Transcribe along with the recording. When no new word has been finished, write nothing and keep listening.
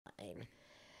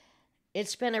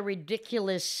It's been a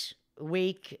ridiculous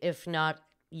week, if not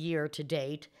year to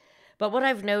date. But what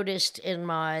I've noticed in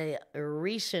my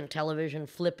recent television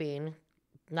flipping,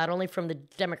 not only from the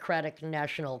Democratic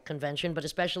National Convention, but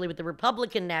especially with the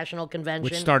Republican National Convention.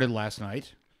 Which started last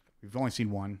night. We've only seen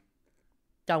one.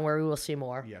 Don't worry, we'll see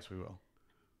more. Yes, we will.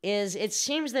 Is it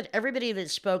seems that everybody that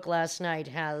spoke last night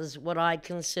has what I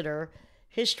consider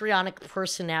histrionic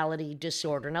personality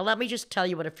disorder. Now, let me just tell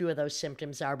you what a few of those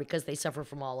symptoms are because they suffer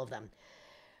from all of them.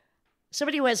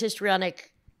 Somebody who has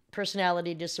histrionic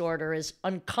personality disorder is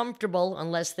uncomfortable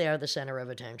unless they are the center of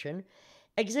attention,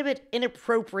 exhibit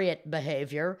inappropriate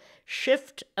behavior,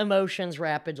 shift emotions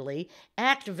rapidly,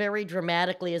 act very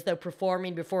dramatically as though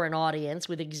performing before an audience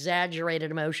with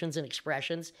exaggerated emotions and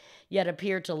expressions, yet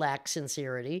appear to lack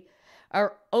sincerity,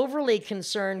 are overly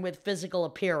concerned with physical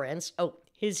appearance,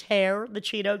 his hair, the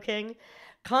Cheeto King,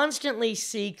 constantly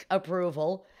seek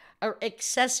approval, are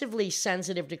excessively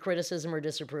sensitive to criticism or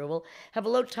disapproval, have a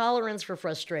low tolerance for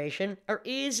frustration, are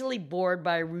easily bored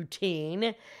by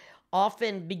routine,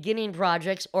 often beginning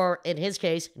projects, or in his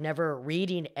case, never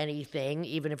reading anything,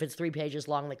 even if it's 3 pages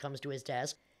long that comes to his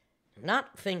desk,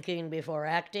 not thinking before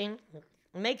acting,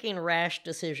 making rash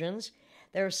decisions,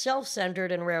 they're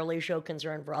self-centered and rarely show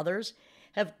concern for others,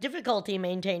 have difficulty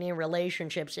maintaining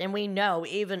relationships, and we know,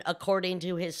 even according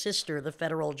to his sister, the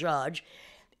federal judge,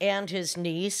 and his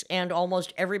niece, and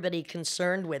almost everybody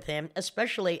concerned with him,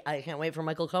 especially, I can't wait for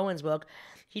Michael Cohen's book,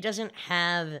 he doesn't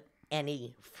have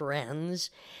any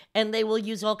friends, and they will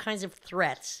use all kinds of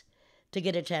threats to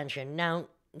get attention. Now,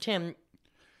 Tim,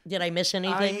 did I miss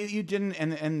anything? You didn't,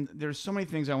 and there's so many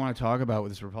things I want to talk about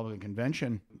with this Republican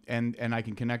convention, and I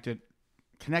can connect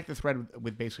the thread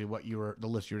with basically what the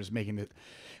list you're just making.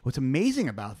 What's amazing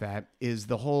about that is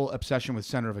the whole obsession with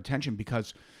center of attention,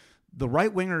 because the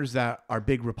right-wingers that are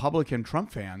big Republican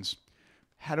Trump fans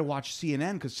had to watch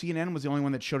CNN because CNN was the only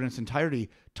one that showed in its entirety.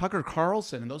 Tucker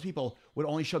Carlson and those people would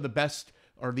only show the best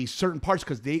or these certain parts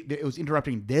because it was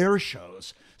interrupting their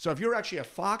shows. So if you're actually a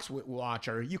Fox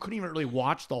watcher, you couldn't even really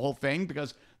watch the whole thing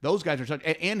because those guys are such,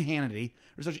 and Hannity,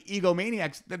 are such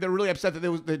egomaniacs that they're really upset that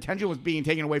the attention was being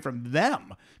taken away from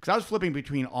them. Because I was flipping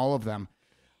between all of them.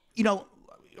 You know,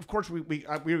 of course, we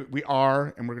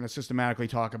are, and we're going to systematically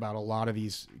talk about a lot of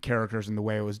these characters and the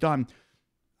way it was done.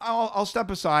 I'll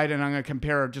step aside and I'm going to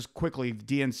compare just quickly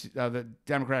the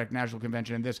Democratic National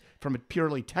Convention and this from a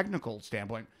purely technical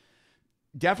standpoint.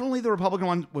 Definitely the Republican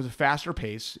one was a faster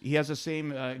pace. He has the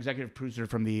same executive producer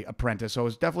from The Apprentice, so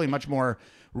it's definitely much more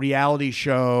reality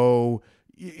show.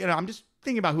 You know, I'm just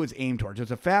thinking about who it's aimed towards. It's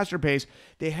a faster pace.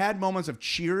 They had moments of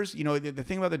cheers. You know, the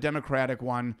thing about the Democratic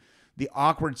one, the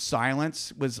awkward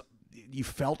silence was, you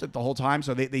felt it the whole time.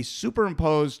 So they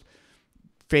superimposed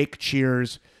fake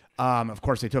cheers. Of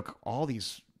course, they took all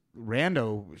these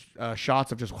rando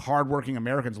shots of just hardworking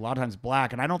Americans, a lot of times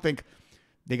black, and I don't think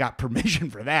they got permission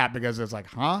for that because it's like,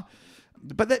 huh?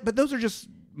 But those are just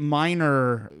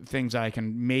minor things that I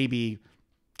can maybe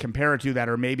compare it to that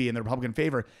are maybe in the Republican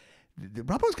favor. The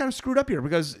Republicans kind of screwed up here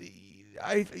because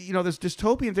this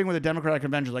dystopian thing with the Democratic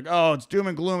convention, like, oh, it's doom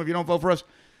and gloom if you don't vote for us.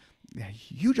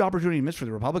 Huge opportunity missed for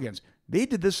the Republicans. They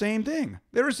did the same thing.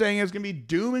 They were saying it's going to be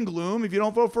doom and gloom if you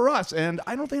don't vote for us, and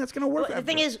I don't think that's going to work. Well, the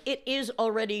thing is, it is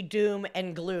already doom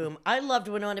and gloom. I loved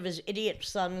when one of his idiot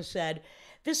sons said,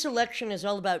 this election is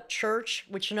all about church,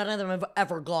 which none of them have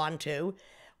ever gone to,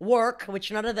 work,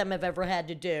 which none of them have ever had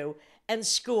to do, and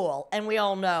school. And we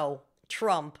all know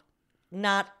Trump,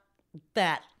 not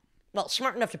that. Well,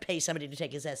 smart enough to pay somebody to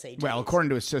take his SATs. Well, according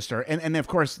to his sister. And of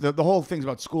course, the whole thing's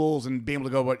about schools and being able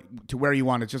to go to where you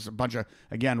want. It's just a bunch of,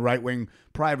 again, right-wing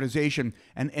privatization.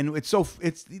 And it's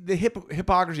the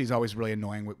hypocrisy is always really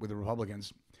annoying with the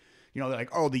Republicans. You know, they're like,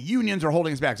 oh, the unions are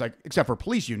holding us back. It's like, except for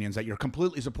police unions that you're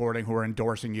completely supporting, who are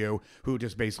endorsing you, who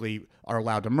just basically are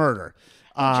allowed to murder.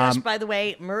 Just, by the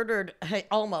way, murdered,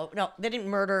 almost, no, they didn't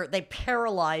murder, they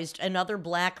paralyzed another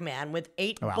black man with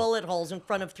 8 bullet holes in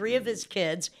front of 3 of his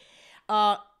kids.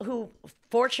 Who,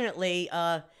 fortunately,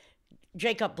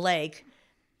 Jacob Blake,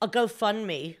 a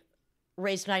GoFundMe,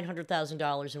 raised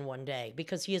 $900,000 in one day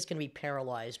because he is going to be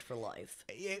paralyzed for life.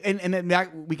 And then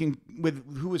that we can,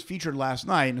 with who was featured last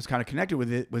night and is kind of connected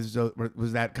with it was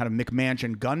that kind of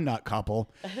McMansion gun nut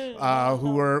couple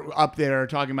who were up there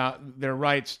talking about their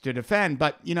rights to defend.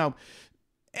 But, you know,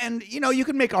 you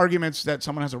can make arguments that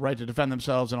someone has a right to defend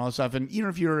themselves and all this stuff. And even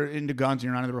if you're into guns and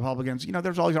you're not into the Republicans, you know,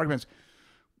 there's all these arguments.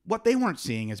 What they weren't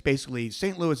seeing is basically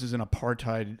St. Louis is an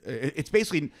apartheid. It's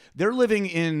basically they're living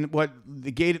in what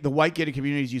the white gated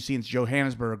communities you see in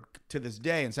Johannesburg to this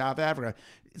day in South Africa.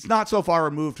 It's not so far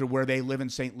removed to where they live in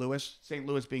St. Louis. St.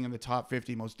 Louis being in the top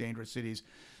 50 most dangerous cities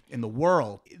in the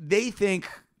world. They think,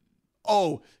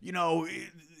 oh,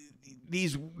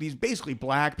 these basically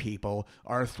black people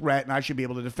are a threat and I should be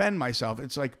able to defend myself.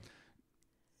 It's like,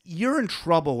 you're in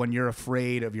trouble when you're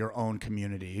afraid of your own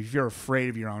community, if you're afraid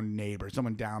of your own neighbor,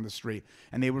 someone down the street,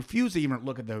 and they refuse to even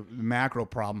look at the macro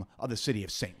problem of the city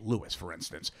of St. Louis, for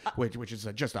instance, which is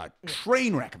just a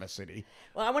train wreck of a city.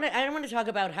 Well, I want to talk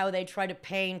about how they try to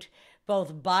paint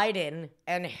both Biden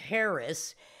and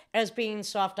Harris as being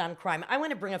soft on crime. I want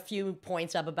to bring a few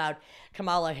points up about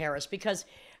Kamala Harris because,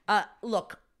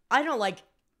 look, I don't like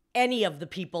any of the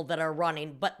people that are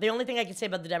running, but the only thing I can say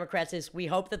about the Democrats is we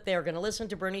hope that they're going to listen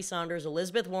to Bernie Sanders,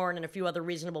 Elizabeth Warren, and a few other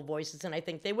reasonable voices, and I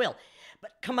think they will.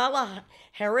 But Kamala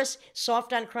Harris,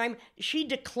 soft on crime, she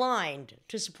declined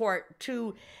to support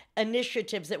 2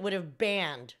 initiatives that would have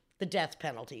banned the death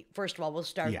penalty. First of all, we'll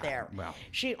start there. Well.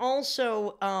 She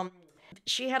also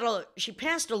she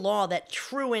passed a law that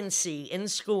truancy in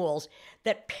schools,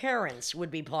 that parents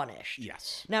would be punished.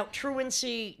 Yes. Now,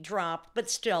 truancy dropped, but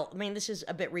still, I mean, this is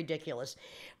a bit ridiculous.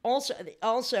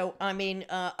 Also, I mean,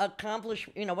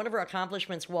 one of her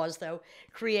accomplishments was, though,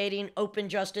 creating open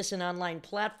justice and online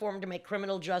platform to make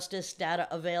criminal justice data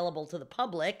available to the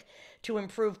public to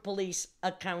improve police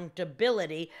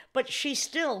accountability, but she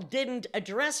still didn't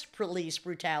address police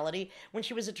brutality when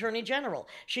she was Attorney General.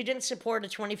 She didn't support a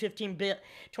 2015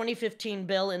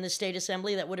 bill in the state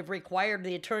assembly that would have required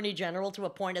the Attorney General to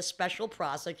appoint a special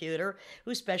prosecutor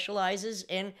who specializes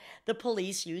in the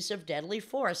police use of deadly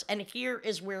force. And here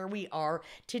is where we are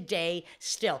today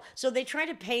still. So they try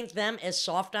to paint them as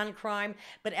soft on crime,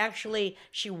 but actually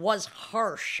she was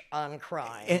harsh on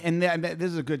crime. And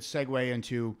this is a good segue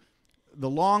into the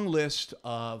long list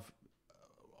of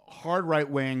hard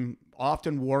right-wing,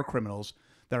 often war criminals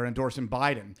that are endorsing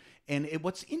Biden. And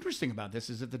what's interesting about this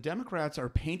is that the Democrats are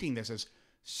painting this as,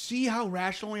 see how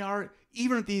rational we are?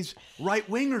 Even if these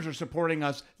right-wingers are supporting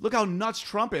us, look how nuts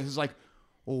Trump is. It's like,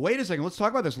 well, wait a second. Let's talk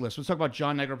about this list. Let's talk about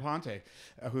John Negroponte,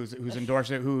 who's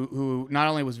endorsed it, who not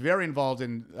only was very involved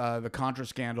in the Contra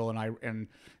scandal in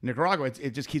Nicaragua.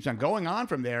 It just keeps on going on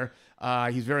from there.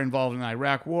 He's very involved in the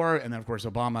Iraq War, and then of course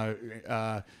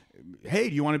Obama. Hey,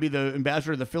 do you want to be the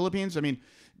ambassador of the Philippines? I mean,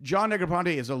 John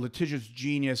Negroponte is a litigious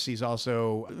genius. He's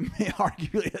also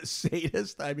arguably a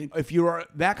sadist. I mean, if you're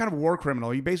that kind of war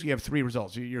criminal, you basically have 3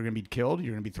 results. You're going to be killed,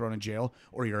 you're going to be thrown in jail,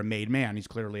 or you're a made man. He's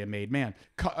clearly a made man.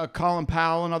 Colin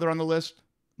Powell, another on the list.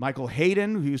 Michael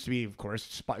Hayden, who used to be, of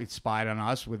course, spied on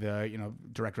us with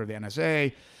director of the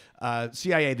NSA,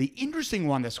 CIA. The interesting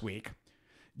one this week,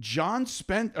 Richard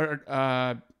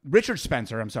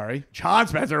Spencer. I'm sorry, John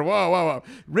Spencer. Whoa.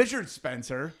 Richard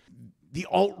Spencer. The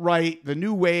alt-right, the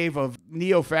new wave of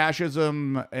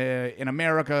neo-fascism in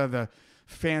America,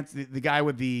 the guy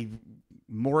with the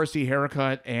Morrissey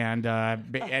haircut and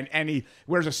he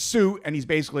wears a suit and he's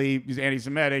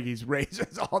anti-Semitic, he's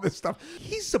racist, all this stuff.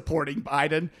 He's supporting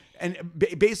Biden and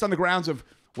based on the grounds of,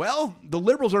 well, the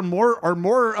liberals are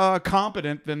more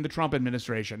competent than the Trump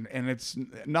administration, and it's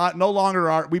no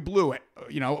longer we blew it.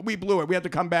 We blew it. We have to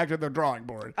come back to the drawing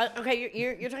board. Okay,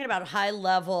 you're talking about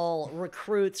high-level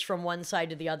recruits from one side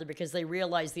to the other because they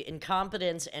realize the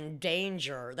incompetence and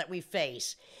danger that we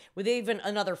face with even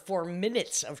another 4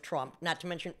 minutes of Trump, not to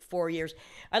mention 4 years.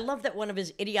 I love that one of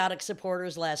his idiotic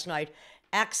supporters last night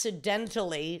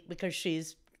accidentally, because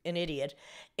she's an idiot,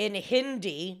 in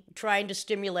Hindi, trying to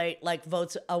stimulate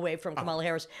votes away from Kamala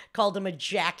Harris, called him a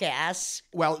jackass.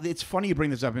 Well, it's funny you bring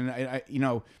this up, and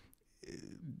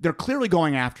they're clearly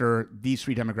going after these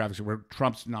 3 demographics where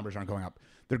Trump's numbers aren't going up.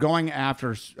 They're going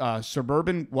after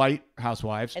suburban white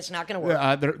housewives. It's not going to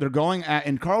work. They're going at,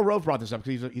 and Karl Rove brought this up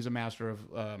because he's a master of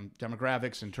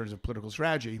demographics in terms of political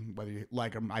strategy, whether you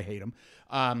like him, I hate him.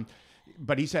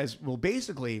 But he says, well,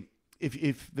 basically,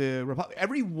 if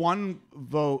every one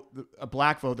vote, a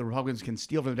black vote, the Republicans can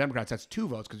steal from the Democrats, that's 2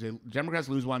 votes because the Democrats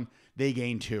lose 1, they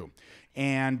gain 2.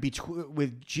 And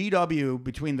with GW,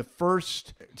 between the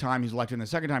first time he's elected and the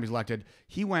second time he's elected,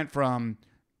 he went from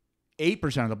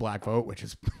 8% of the black vote, which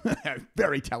is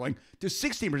very telling, to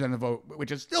 16% of the vote,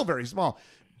 which is still very small.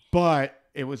 But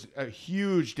it was a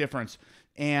huge difference.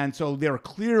 And so they're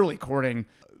clearly courting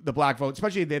the black vote,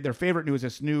 especially their favorite news,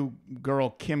 this new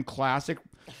girl, Kim Classic,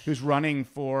 who's running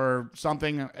for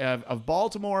something of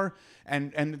Baltimore.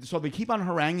 And so they keep on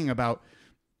haranguing about,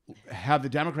 have the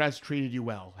Democrats treated you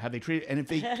well? Have they treated, and if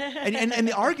they, and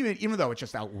the argument, even though it's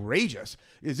just outrageous,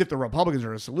 is if the Republicans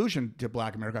are a solution to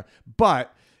black America.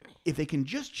 But if they can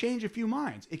just change a few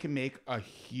minds, it can make a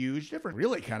huge difference.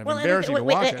 Really kind of embarrassing to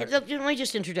watch it. Let me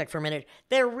just interject for a minute.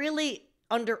 They're really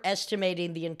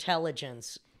underestimating the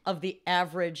intelligence of the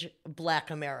average black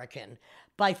American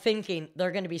by thinking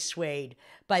they're going to be swayed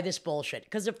by this bullshit.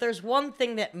 Because if there's one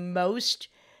thing that most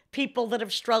people that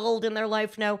have struggled in their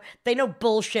life know. They know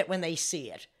bullshit when they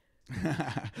see it.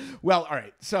 Well, all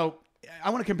right. So I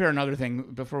want to compare another thing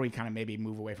before we kind of maybe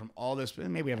move away from all this.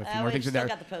 Maybe we have a few more things in there.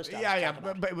 Got the post office yeah.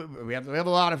 But we have a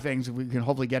lot of things we can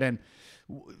hopefully get in.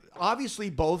 Obviously,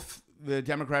 both the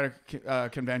Democratic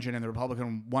convention and the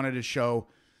Republican wanted to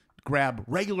grab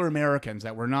regular Americans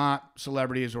that were not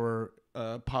celebrities or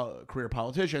career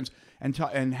politicians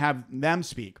and have them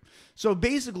speak. So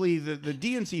basically, the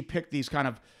DNC picked these kind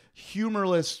of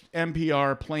humorless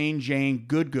NPR plain Jane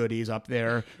goodies up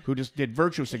there who just did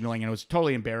virtue signaling, and it was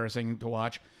totally embarrassing to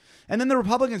watch. And then the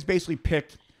Republicans basically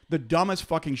picked the dumbest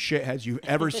fucking shitheads you've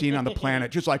ever seen on the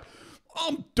planet. Just like,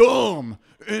 I'm dumb.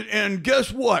 And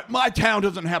guess what? My town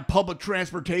doesn't have public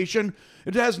transportation.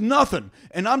 It has nothing.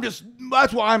 And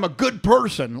that's why I'm a good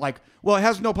person. Like, well, it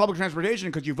has no public transportation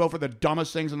because you vote for the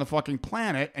dumbest things on the fucking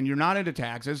planet and you're not into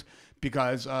taxes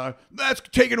because that's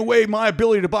taking away my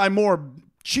ability to buy more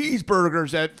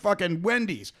cheeseburgers at fucking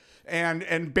Wendy's.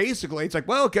 And basically it's like,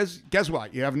 well, guess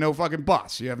what? You have no fucking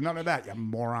bus. You have none of that, you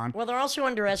moron. Well, they're also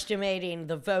underestimating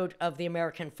the vote of the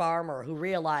American farmer who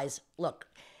realize, look,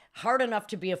 hard enough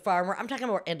to be a farmer. I'm talking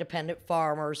about independent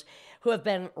farmers who have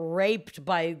been raped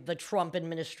by the Trump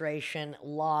administration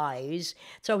lies.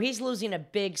 So he's losing a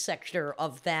big sector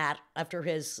of that after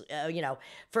his,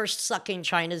 first sucking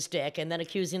China's dick and then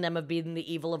accusing them of being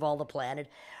the evil of all the planet.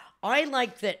 I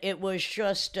like that it was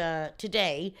just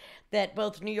today that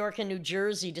both New York and New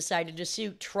Jersey decided to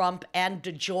sue Trump and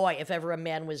DeJoy, if ever a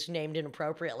man was named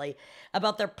inappropriately,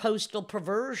 about their postal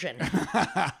perversion.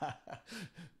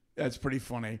 That's pretty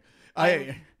funny.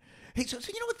 Hey, so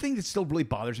you know what thing that still really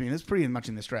bothers me, and it's pretty much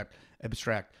in the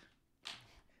abstract.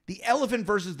 The elephant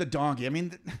versus the donkey. I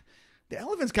mean, the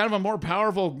elephant's kind of a more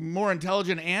powerful, more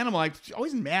intelligent animal. I'm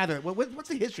always mad at it. What's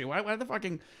the history? Why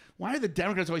do the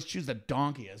Democrats always choose the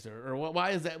donkey or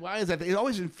why is that? It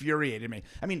always infuriated me.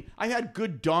 I mean, I had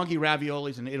good donkey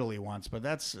raviolis in Italy once, but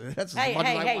that's as much as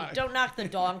I want. Don't knock the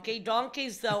donkey.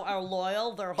 Donkeys, though, are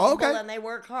loyal, they're humble, and they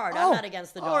work hard. I'm not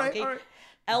against the donkey. All right.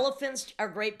 Elephants are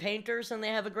great painters, and they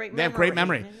have a great memory. They have great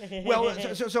memory. Well,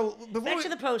 so back to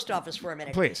the post office for a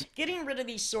minute. Please. Getting rid of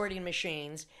these sorting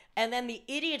machines, and then the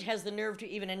idiot has the nerve to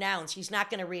even announce he's not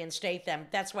going to reinstate them.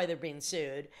 That's why they're being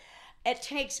sued. It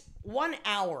takes 1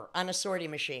 hour on a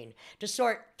sorting machine to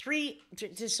sort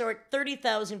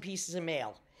 30,000 pieces of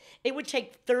mail. It would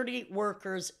take 30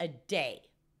 workers a day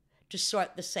to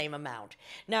sort the same amount.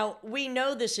 Now, we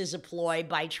know this is a ploy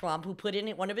by Trump, who put in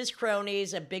one of his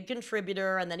cronies, a big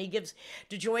contributor, and then he gives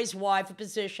DeJoy's wife a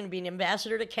position being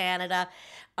ambassador to Canada.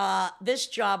 This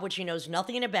job, which he knows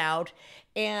nothing about,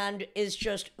 and is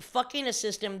just fucking a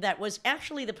system that was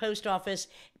actually the post office,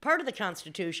 part of the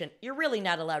Constitution. You're really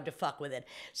not allowed to fuck with it.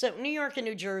 So New York and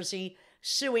New Jersey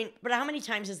suing, but how many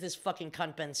times has this fucking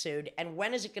cunt been sued, and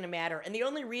when is it going to matter? And the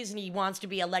only reason he wants to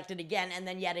be elected again and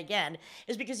then yet again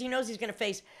is because he knows he's going to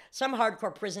face some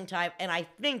hardcore prison time, and I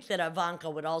think that Ivanka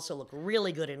would also look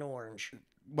really good in orange.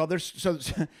 Well, there's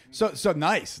so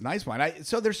nice one.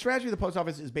 So their strategy of the post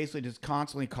office is basically just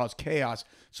constantly cause chaos.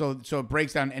 So it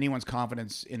breaks down anyone's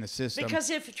confidence in the system. Because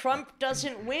if Trump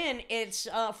doesn't win, it's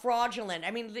fraudulent.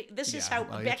 I mean, this is how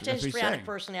back to histrionic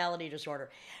personality disorder.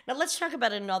 Now let's talk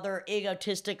about another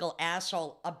egotistical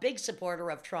asshole, a big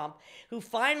supporter of Trump, who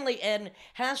finally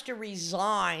has to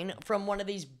resign from one of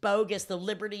these bogus, the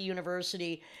Liberty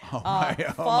University,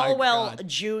 Falwell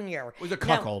Jr. It was a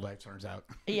cuckold, it turns out.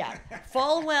 Yeah,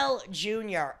 Falwell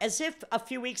Jr., as if a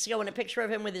few weeks ago in a picture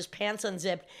of him with his pants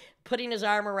unzipped, putting his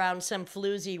arm around some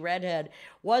floozy redhead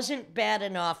wasn't bad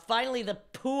enough. Finally, the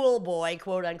pool boy,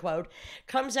 quote unquote,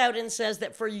 comes out and says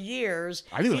that for years,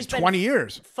 I think it was 20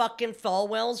 years, fucking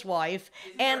Falwell's wife.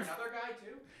 And another guy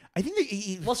too? I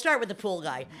think we'll start with the pool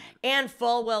guy. And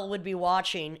Falwell would be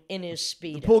watching in his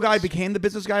Speedos. The pool guy became the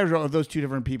business guy, or are those two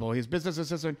different people? His business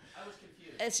assistant. I was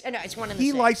confused. It's one of the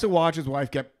same. He likes to watch his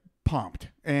wife get pumped,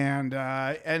 and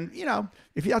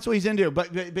if that's what he's into, but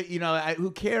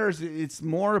who cares? It's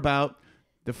more about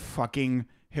the fucking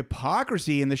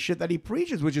hypocrisy and the shit that he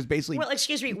preaches, which is basically... Well,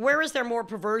 excuse me, where is there more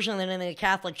perversion than in the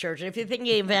Catholic Church? And if you think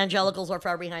evangelicals are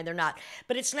far behind, they're not.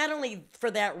 But it's not only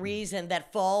for that reason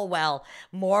that Falwell,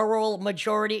 moral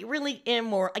majority, really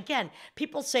immoral. Again,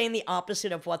 people saying the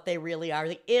opposite of what they really are,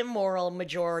 the immoral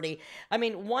majority. I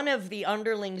mean, one of the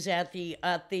underlings at the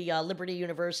Liberty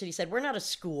University said, we're not a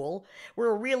school, we're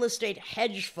a real estate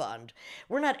hedge fund.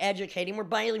 We're not educating, we're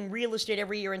buying real estate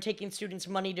every year and taking students'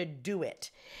 money to do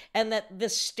it. And that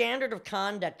the standard of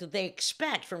conduct that they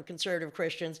expect from conservative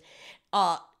Christians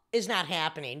is not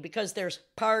happening because there's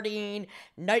partying,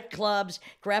 nightclubs,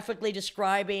 graphically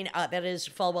describing that is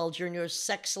Falwell Jr.'s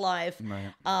sex life,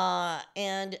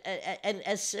 and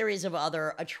a series of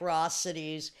other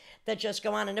atrocities that just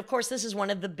go on. And of course, this is one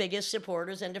of the biggest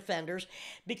supporters and defenders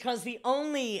because the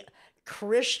only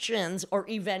Christians or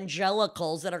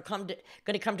evangelicals that are going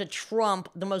to come to Trump,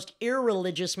 the most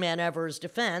irreligious man ever's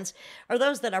defense, are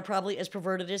those that are probably as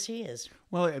perverted as he is.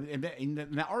 Well, in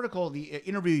the article, the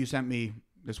interview you sent me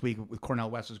this week with Cornel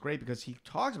West was great because he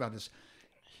talks about this.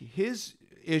 His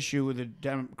issue with the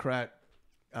Democrat,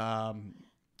 what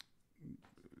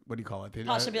do you call it?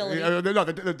 Possibility.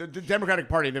 The Democratic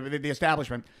Party, the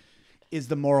establishment, is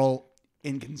the moral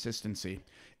inconsistency.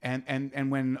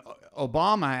 And when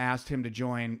Obama asked him to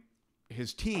join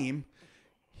his team,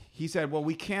 he said, well,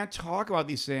 we can't talk about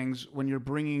these things when you're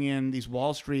bringing in these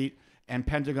Wall Street and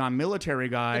Pentagon military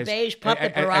guys the beige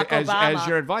puppet Barack Obama as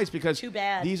your advice, because too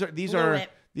bad.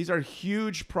 these are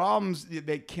huge problems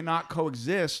that cannot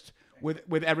coexist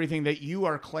with everything that you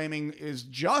are claiming is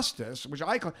justice, which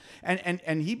I call,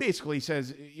 and he basically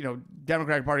says,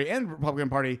 Democratic Party and Republican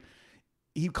Party,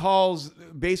 he calls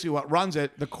basically what runs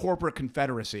it the corporate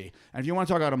confederacy. And if you want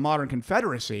to talk about a modern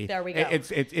confederacy, there we go.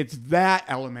 It's that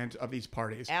element of these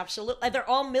parties. Absolutely. They're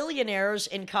all millionaires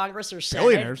in Congress or Senate.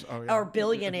 Billionaires. Oh, yeah. Or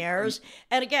billionaires.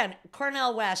 And again,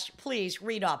 Cornel West, please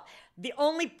read up. The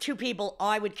only two people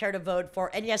I would care to vote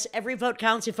for, and yes, every vote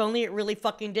counts if only it really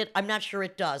fucking did. I'm not sure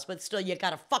it does, but still, you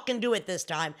gotta fucking do it this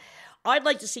time. I'd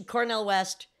like to see Cornel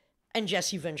West and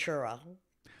Jesse Ventura.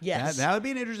 Yes. That would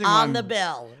be an interesting on one. the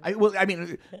bill. This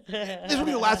would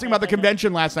be the last thing about the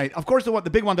convention last night. Of course, the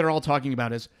big one they're all talking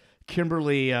about is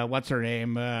Kimberly, what's her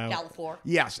name? California.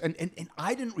 Yes, and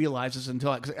I didn't realize this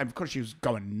until, because of course she was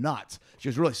going nuts. She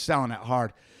was really selling it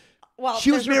hard. Well,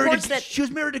 she was married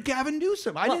to Gavin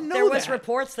Newsom. I didn't know that. There was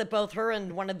reports that both her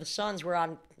and one of the sons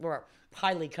were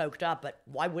highly coked up, but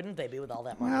why wouldn't they be with all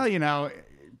that money? Well,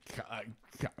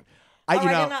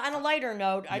 on a lighter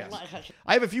note, yes.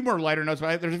 I have a few more lighter notes,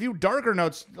 but there's a few darker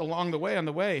notes along the way on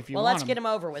the way. If you want let's them. get them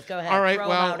over with. Go ahead. All right.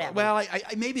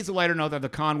 I maybe it's a lighter note that the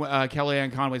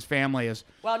Kellyanne Conway's family is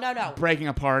breaking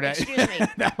apart. Excuse me.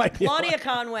 Claudia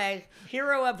Conway,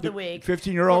 hero of the week,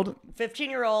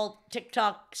 15-year-old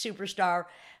TikTok superstar,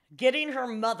 getting her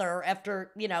mother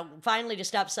after, finally to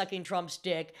stop sucking Trump's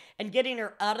dick and getting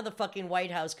her out of the fucking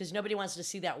White House because nobody wants to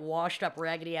see that washed up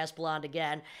raggedy ass blonde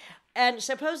again. And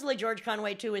supposedly George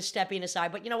Conway, too, is stepping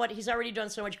aside. But you know what? He's already done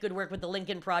so much good work with the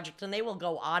Lincoln Project, and they will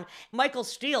go on. Michael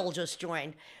Steele just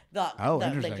joined the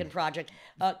Lincoln Project.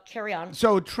 Carry on.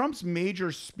 So Trump's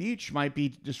major speech might be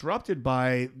disrupted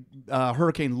by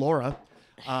Hurricane Laura.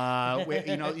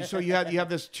 So you have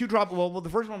this two-drop. Well, the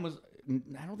first one was,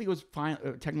 I don't think it was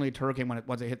technically a hurricane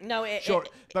once it hit. No,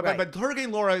 but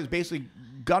Hurricane Laura is basically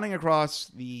gunning across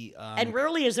the. And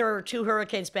rarely is there two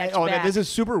hurricanes back to back. This is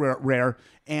super rare,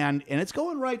 and it's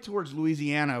going right towards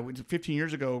Louisiana. 15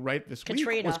 years ago, right? This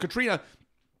week was Katrina.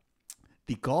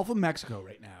 The Gulf of Mexico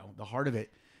right now, the heart of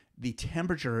it. The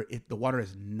temperature, the water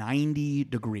is 90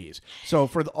 degrees. So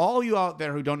for all you out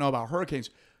there who don't know about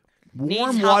hurricanes.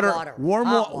 Warm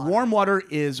water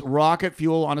is rocket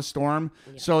fuel on a storm.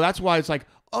 Yeah. So that's why it's like,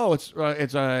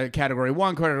 it's a category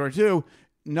 1, category 2.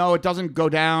 No, it doesn't go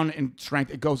down in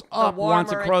strength. It goes up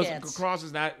once it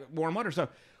crosses that warm water. So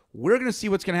we're going to see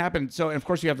what's going to happen. So, and of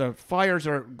course, you have the fires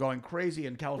are going crazy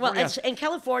in California. Well, in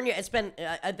California, it's been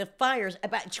the fires,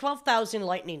 about 12,000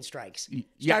 lightning strikes.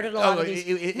 Started a lot of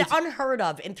these. Unheard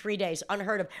of in 3 days.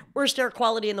 Unheard of. Worst air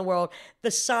quality in the world.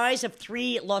 The size of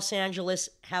 3 Los Angeles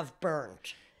have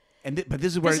burned. But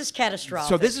this is catastrophic.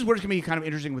 So this is where it's going to be kind of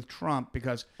interesting with Trump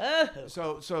because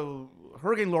so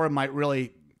Hurricane Laura might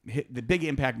really hit, the big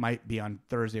impact might be on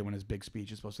Thursday when his big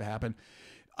speech is supposed to happen.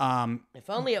 If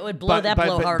only it would blow that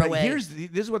blowhard away. This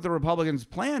is what the Republicans'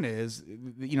 plan is.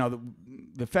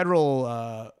 The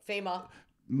federal FEMA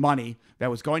money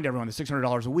that was going to everyone, the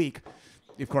 $600 a week.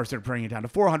 Of course, they're bringing it down to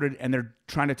 $400, and they're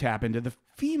trying to tap into the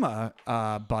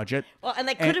FEMA budget. Well, and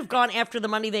they could have gone after the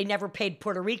money they never paid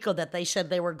Puerto Rico that they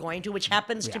said they were going to, which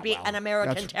happens to be an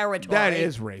American territory. That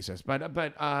is racist, but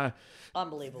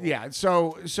unbelievable. Yeah.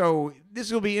 So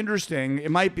this will be interesting.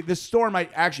 It might be, this storm might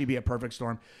actually be a perfect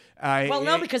storm.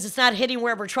 Because it's not hitting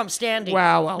wherever Trump's standing.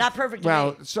 Well, not perfect.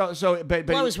 But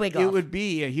blows wig off. It would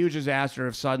be a huge disaster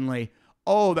if suddenly,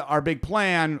 our big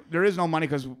plan, there is no money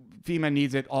because FEMA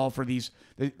needs it all for this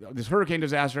hurricane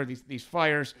disaster, these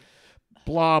fires,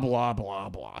 blah, blah, blah,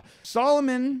 blah.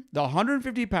 Solomon, the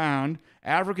 150-pound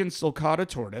African sulcata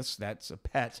tortoise, that's a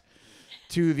pet,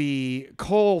 to the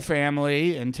Cole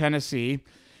family in Tennessee,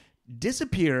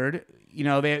 disappeared.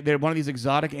 they're one of these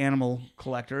exotic animal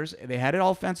collectors. They had it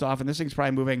all fenced off, and this thing's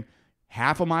probably moving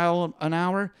half a mile an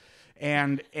hour,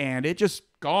 and it just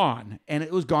gone, and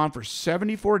it was gone for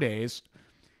 74 days.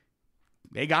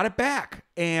 They got it back,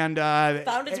 and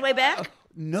found its way back.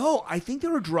 No, I think they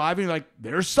were driving like,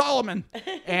 there's Solomon,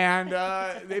 and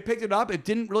they picked it up. It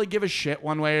didn't really give a shit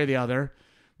one way or the other.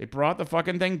 They brought the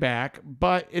fucking thing back,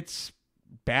 but it's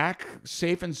back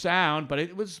safe and sound. But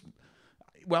it was,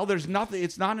 well, there's nothing.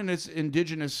 It's not in its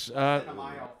indigenous. A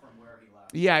mile from where he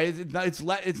left. Yeah,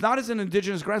 it's not as an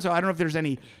indigenous ground. So I don't know if there's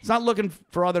any. It's not looking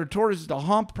for other tourists to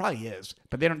hump. Probably is,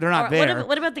 but they're not there.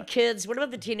 What about the kids? What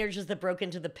about the teenagers that broke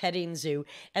into the petting zoo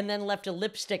and then left a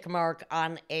lipstick mark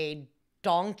on a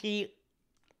donkey's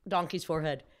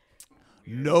forehead?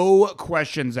 No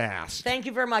questions asked. Thank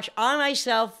you very much. I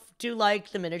myself do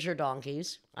like the miniature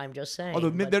donkeys. I'm just saying. Oh, they're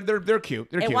cute. They're cute.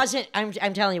 It wasn't. I'm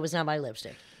telling you, it was not my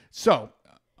lipstick. So,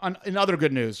 in other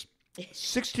good news,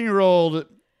 16-year-old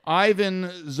Ivan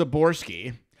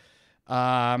Zaborsky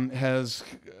has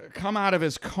come out of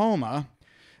his coma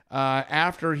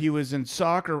after he was in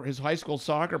his high school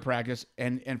soccer practice.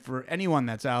 And for anyone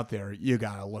that's out there, you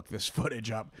gotta look this footage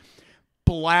up.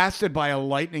 Blasted by a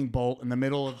lightning bolt in the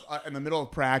middle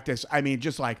of practice. I mean,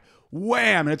 just like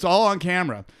wham! And it's all on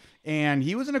camera. And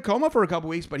he was in a coma for a couple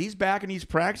weeks, but he's back and he's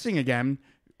practicing again.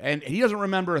 And he doesn't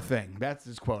remember a thing. That's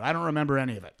his quote. I don't remember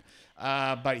any of it.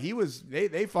 But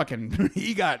they fucking,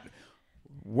 he got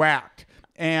whacked.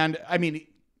 And I mean,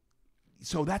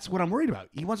 so that's what I'm worried about.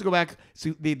 He wants to go back.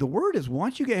 So the word is,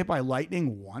 once you get hit by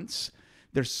lightning once,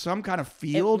 there's some kind of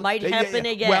field. It might happen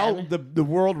again. Well, the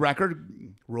world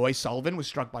record, Roy Sullivan was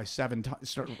struck by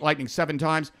lightning 7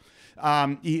 times.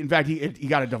 In fact, he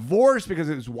got a divorce because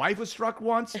his wife was struck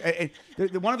once.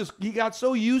 He got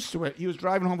so used to it. He was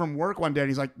driving home from work one day, and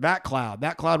he's like, that cloud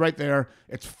right there,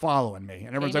 it's following me. And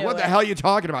everyone's like, what the hell are you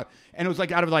talking about? And it was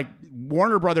like out of like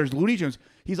Warner Brothers Looney Tunes.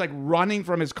 He's like running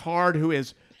from his car to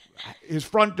his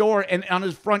front door, and on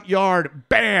his front yard,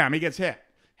 bam, he gets hit.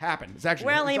 Happened. It's actually,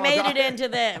 well, he made it into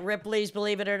the Ripley's,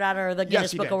 believe it or not, or the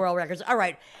Guinness Book of World Records. All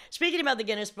right. Speaking about the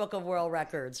Guinness Book of World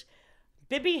Records,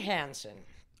 Bibbe Hansen,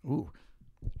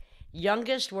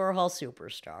 youngest Warhol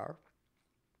superstar,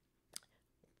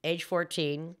 age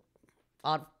 14,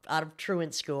 out of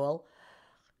truant school,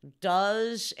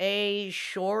 does a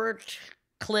short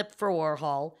clip for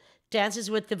Warhol,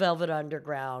 dances with the Velvet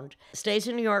Underground, stays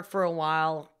in New York for a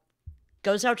while,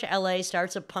 goes out to LA,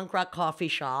 starts a punk rock coffee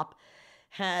shop,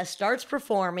 starts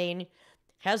performing,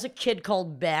 has a kid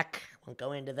called Beck. Won't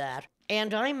go into that.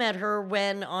 And I met her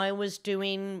when I was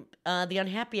doing the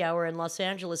Unhappy Hour in Los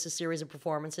Angeles, a series of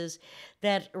performances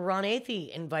that Ron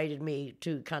Athey invited me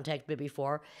to contact Bibbe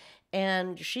for.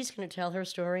 And she's going to tell her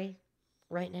story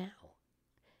right now.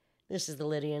 This is the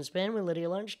Lydia and Spin with Lydia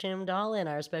Lunch, Tim Dahl, and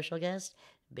our special guest,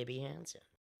 Bibbe Hansen.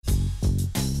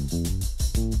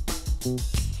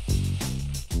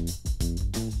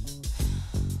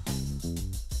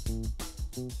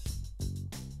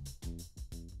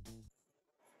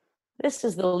 This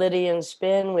is the Lydia and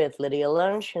Spin with Lydia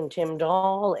Lunch and Tim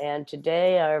Dahl, and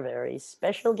today our very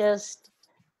special guest,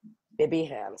 Bibbe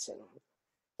Hansen.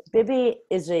 Bibbe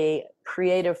is a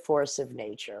creative force of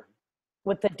nature.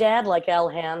 With a dad like Al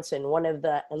Hansen, one of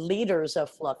the leaders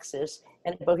of Fluxus,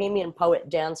 and a bohemian poet,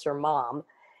 dancer mom,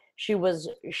 she was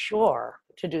sure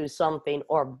to do something,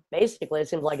 or basically it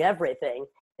seems like everything,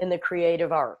 in the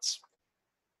creative arts.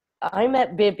 I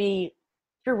met Bibbe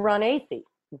through Ron Athey,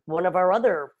 one of our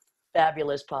other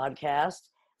fabulous podcast,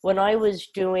 when I was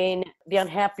doing the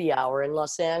Unhappy Hour in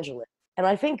Los Angeles. And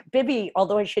I think Bibbe,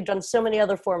 although she'd done so many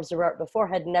other forms of art before,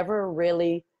 had never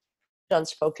really done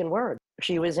spoken word.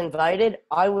 She was invited.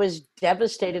 I was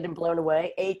devastated and blown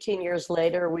away. 18 years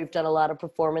later, we've done a lot of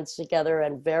performance together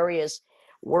and various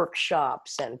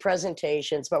workshops and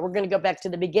presentations, but we're going to go back to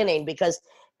the beginning, because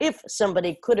if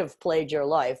somebody could have played your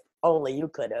life, only you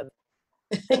could have.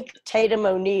 Think Tatum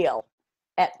O'Neal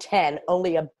at 10,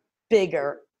 only a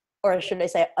bigger, or should I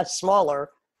say a smaller,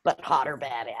 but hotter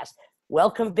badass.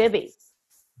 Welcome, Bibbe.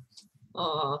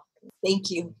 Aw, thank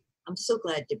you. I'm so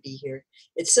glad to be here.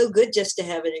 It's so good just to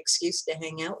have an excuse to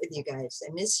hang out with you guys.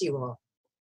 I miss you all.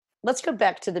 Let's go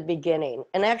back to the beginning.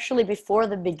 And actually, before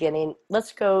the beginning,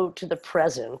 let's go to the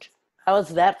present. How's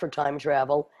that for time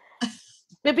travel?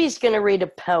 Bibbe's going to read a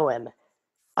poem.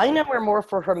 I know her more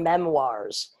for her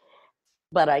memoirs,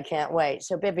 but I can't wait.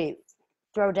 So, Bibbe,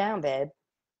 throw down, babe.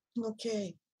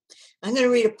 Okay. I'm going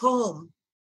to read a poem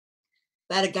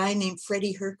about a guy named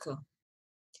Freddie Herco.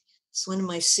 It's one of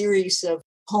my series of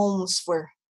poems for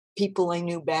people I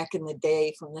knew back in the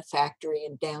day from the factory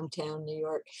in downtown New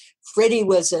York. Freddie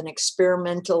was an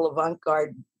experimental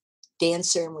avant-garde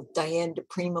dancer, and with Diane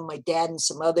DePrima, my dad, and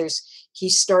some others,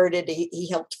 he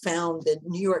helped found the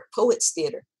New York Poets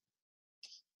Theater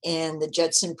and the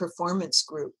Judson Performance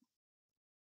Group.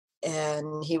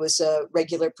 And he was a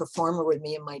regular performer with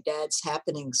me in my dad's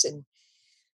happenings. And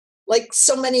like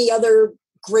so many other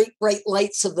great bright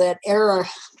lights of that era,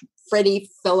 Freddie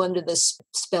fell under the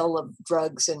spell of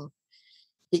drugs and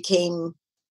became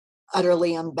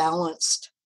utterly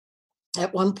unbalanced.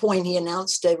 At one point, he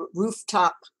announced a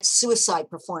rooftop suicide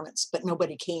performance, but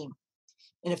nobody came.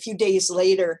 And a few days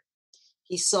later,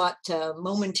 he sought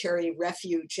momentary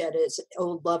refuge at his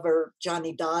old lover,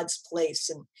 Johnny Dodd's place.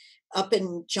 And up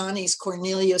in Johnny's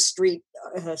Cornelia Street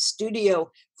studio,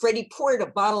 Freddie poured a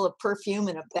bottle of perfume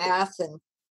in a bath and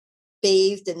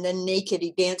bathed, and then naked,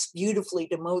 he danced beautifully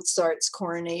to Mozart's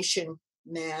Coronation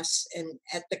Mass. And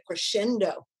at the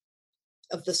crescendo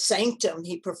of the Sanctum,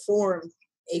 he performed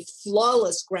a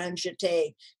flawless grand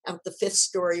jeté out the fifth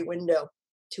story window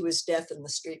to his death in the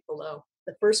street below.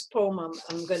 The first poem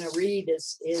I'm going to read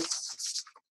is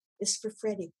for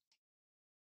Freddie.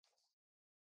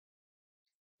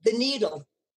 The needle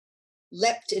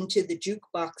leapt into the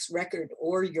jukebox record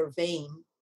o'er your vein.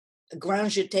 A grand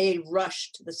jeté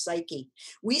rushed the psyche.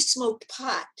 We smoked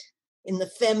pot in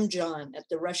the Femjon at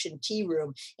the Russian tea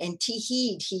room, and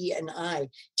tee-heed, he and I,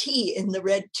 tea in the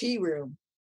red tea room.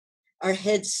 Our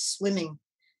heads swimming,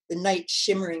 the night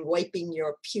shimmering, wiping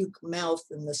your puke mouth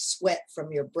and the sweat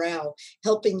from your brow,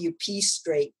 helping you pee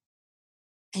straight.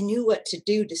 I knew what to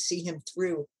do to see him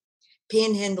through.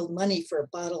 Panhandled money for a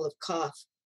bottle of cough.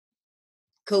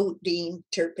 Codeine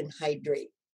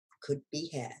terpenhydrate could be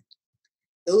had.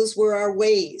 Those were our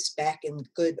ways back in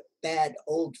good, bad,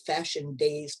 old-fashioned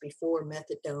days before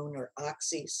methadone or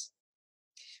oxys.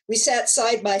 We sat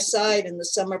side by side in the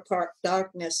summer park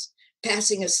darkness,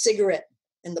 passing a cigarette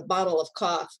and the bottle of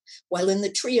cough, while in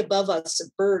the tree above us a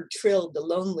bird trilled a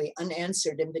lonely,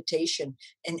 unanswered invitation,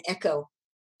 an echo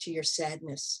to your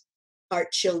sadness.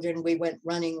 Heart children, we went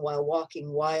running while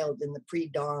walking wild in the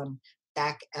pre-dawn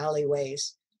back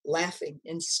alleyways, laughing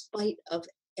in spite of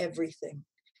everything.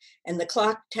 And the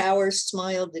clock towers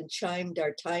smiled and chimed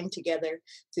our time together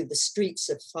through the streets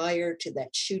of fire to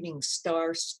that shooting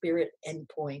star spirit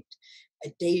endpoint, a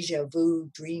deja vu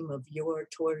dream of your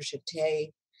tour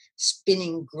jeté,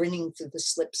 spinning, grinning through the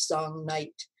slip song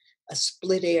night, a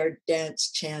split-air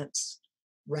dance chance,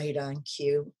 right on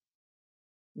cue,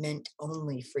 meant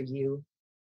only for you.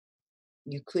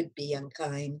 You could be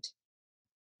unkind,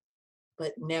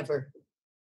 but never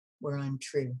were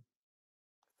untrue.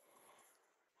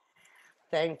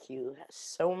 Thank you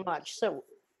so much. So,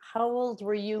 how old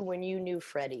were you when you knew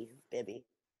Freddie, Bibbe?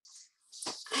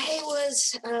 I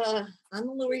was on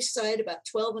the Lower East Side, about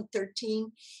 12 and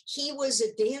 13. He was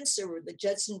a dancer with the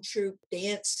Judson Troupe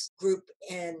dance group,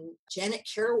 and Janet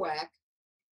Kerouac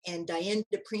and Diane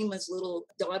DePrima's little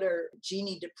daughter,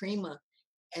 Jeannie DePrima,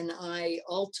 and I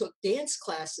all took dance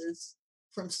classes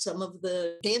from some of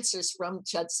the dancers from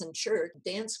Judson Church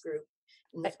dance group.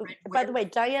 By the way,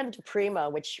 Diane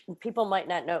DePrima, which people might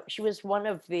not know, she was one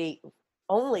of the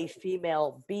only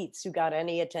female beats who got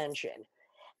any attention,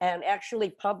 and actually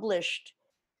published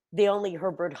the only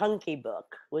Herbert Huncke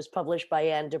book was published by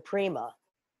Anne DePrima.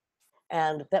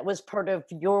 And that was part of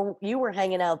you were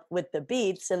hanging out with the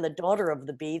Beats and the daughter of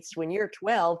the Beats when you're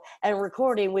 12 and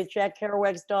recording with Jack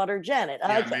Kerouac's daughter, Janet.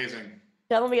 Yeah, amazing.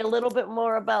 Tell me a little bit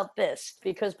more about this,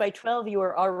 because by 12 you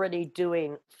were already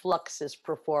doing Fluxus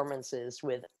performances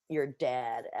with your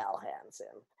dad, Al Hansen.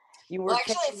 You were well,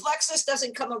 actually, Fluxus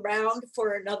doesn't come around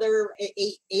for another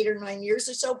 8 or 9 years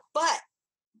or so, but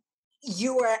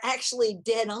you are actually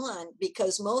dead on,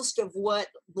 because most of what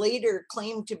later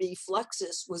claimed to be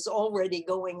Fluxus was already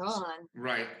going on,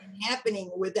 right, and happening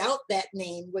without that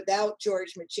name, without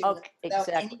George Machunas, okay, without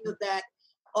exactly. any of that.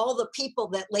 All the people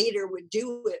that later would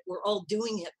do it were all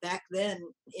doing it back then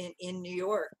in New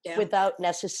York. Without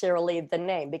necessarily the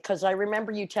name, because I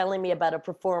remember you telling me about a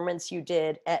performance you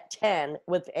did at 10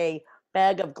 with a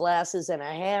bag of glasses and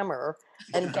a hammer,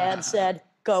 and Dad said,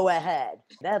 go ahead.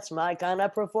 That's my kind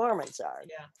of performance art.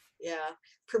 Yeah.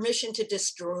 Permission to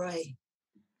destroy.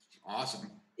 Awesome.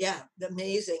 Yeah,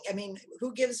 amazing. I mean,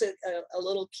 who gives a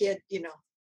little kid,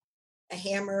 a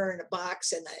hammer and a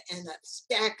box and a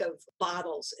stack of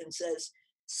bottles and says,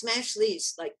 smash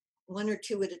these like 1 or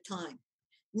 2 at a time.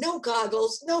 No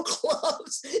goggles, no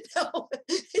gloves, no.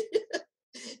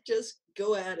 Just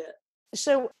go at it.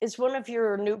 So is one of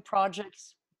your new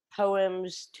projects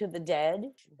Poems to the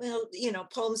Dead? Well,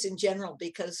 poems in general,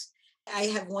 because I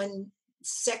have one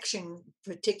section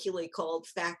particularly called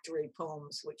Factory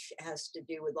Poems, which has to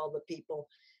do with all the people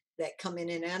that come in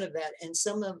and out of that. And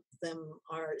some of them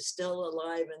are still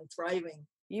alive and thriving.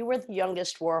 You were the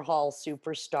youngest Warhol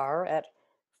superstar at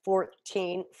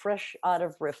 14, fresh out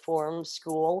of reform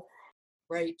school.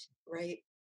 Right, right.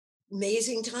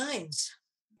 Amazing times.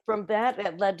 From that,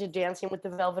 it led to Dancing with the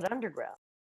Velvet Underground.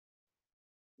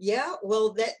 Yeah,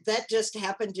 well, that just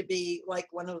happened to be like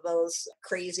one of those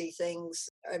crazy things.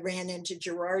 I ran into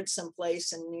Gerard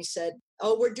someplace and he said,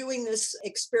 "Oh, we're doing this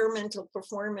experimental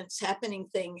performance happening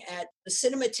thing at the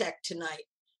Cinematheque tonight,"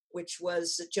 which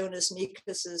was Jonas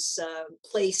Meekas's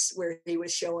place where he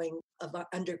was showing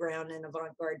underground and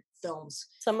avant-garde films.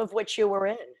 Some of which you were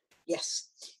in. Yes.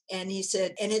 And he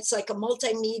said, and it's like a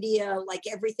multimedia, like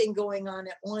everything going on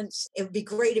at once. It would be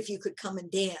great if you could come and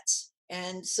dance.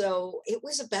 And so it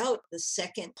was about the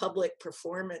second public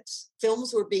performance.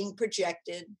 Films were being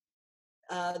projected.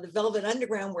 The Velvet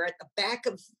Underground were at the back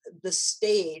of the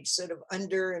stage, sort of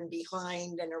under and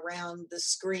behind and around the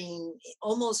screen,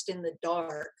 almost in the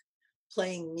dark,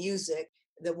 playing music.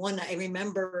 The one I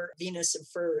remember, Venus of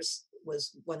Furs,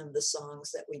 was one of the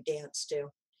songs that we danced to.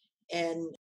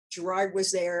 And Gerard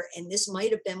was there, and this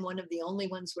might have been one of the only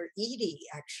ones where Edie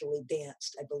actually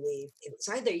danced, I believe. It was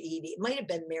either Edie, it might have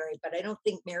been Mary, but I don't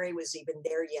think Mary was even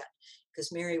there yet,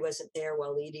 because Mary wasn't there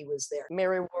while Edie was there.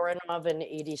 Mary Warrenov and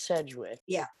Edie Sedgwick.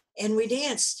 Yeah, and we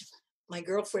danced. My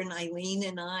girlfriend Eileen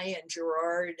and I and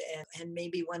Gerard and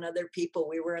maybe one other people,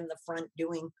 we were in the front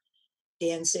doing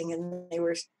dancing, and they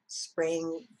were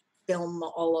spraying film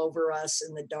all over us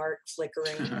in the dark,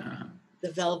 flickering.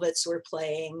 The Velvets were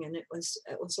playing, and it was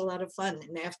a lot of fun.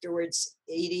 And afterwards,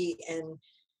 Edie and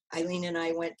Eileen and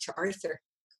I went to Arthur,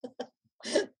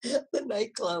 the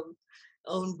nightclub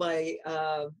owned by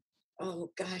oh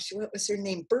gosh, what was her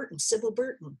name? Burton, Sybil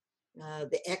Burton,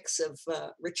 the ex of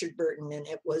Richard Burton, and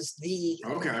it was the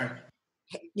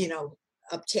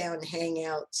uptown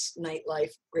hangouts,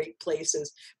 nightlife, great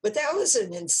places. But that was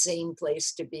an insane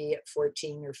place to be at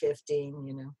 14 or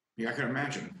 15. Yeah, I can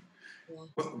imagine.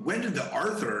 Yeah. When did the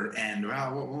Arthur end?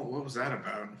 Wow, what was that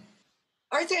about?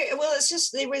 Arthur, well, it's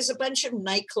just there was a bunch of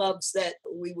nightclubs that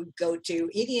we would go to.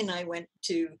 Edie and I went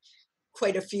to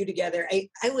quite a few together.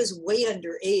 I was way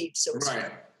underage, so it's hard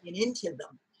to get into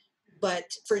them.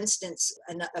 But for instance,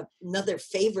 another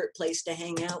favorite place to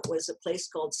hang out was a place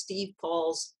called Steve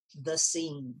Paul's The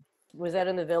Scene. Was that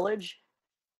in the Village?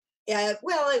 Yeah,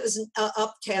 well, it was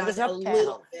uptown, It was a uptown.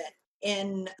 little bit.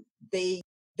 And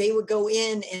they would go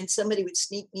in and somebody would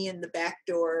sneak me in the back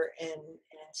door, and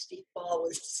Steve Paul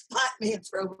would spot me and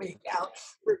throw me out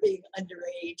for being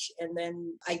underage. And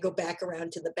then I'd go back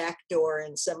around to the back door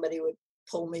and somebody would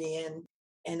pull me in,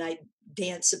 and I'd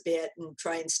dance a bit and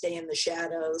try and stay in the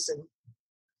shadows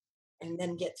and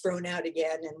then get thrown out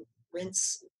again and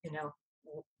rinse,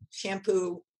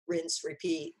 shampoo, rinse,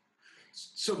 repeat.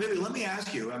 So, Bibbe, let me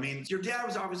ask you, I mean, your dad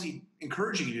was obviously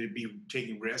encouraging you to be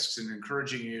taking risks and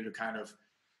encouraging you to kind of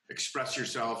express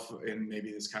yourself in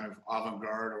maybe this kind of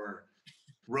avant-garde or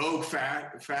rogue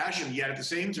fashion, yet at the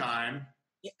same time,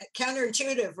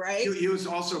 counterintuitive, right? He was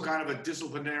also kind of a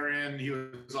disciplinarian. He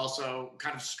was also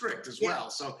kind of strict as well.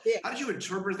 So how did you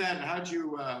interpret that, and how did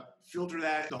you filter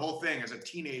that, the whole thing as a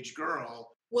teenage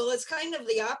girl? Well, it's kind of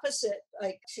the opposite,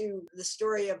 like to the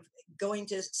story of going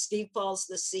to Steve Paul's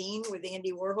The Scene with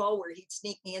Andy Warhol, where he'd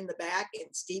sneak me in the back and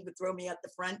Steve would throw me out the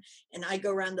front and I'd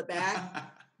go around the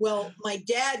back. Well, my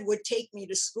dad would take me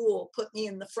to school, put me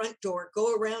in the front door,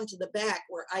 go around to the back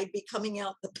where I'd be coming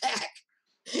out the back,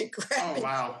 grab me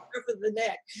over the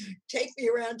neck, take me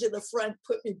around to the front,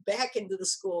 put me back into the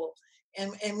school.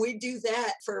 And we'd do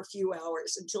that for a few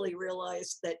hours until he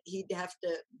realized that he'd have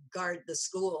to guard the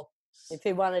school. If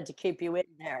he wanted to keep you in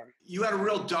there. You had a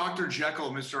real Dr.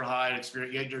 Jekyll, Mr. Hyde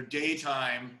experience. You had your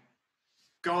daytime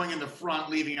going in the front,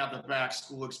 leaving out the back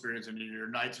school experience, and your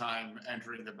nighttime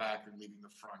entering the back and leaving the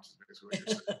front. Is what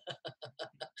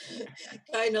you're saying.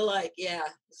 Kind of like, yeah,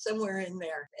 somewhere in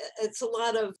there. It's a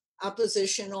lot of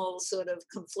oppositional, sort of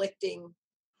conflicting.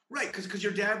 Right, because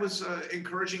your dad was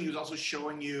encouraging, he was also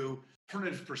showing you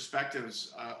alternative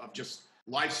perspectives of just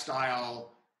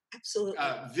lifestyle, absolutely,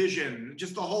 vision,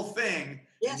 just the whole thing.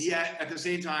 Yes. And yet at the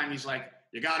same time, he's like,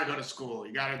 you got to go to school,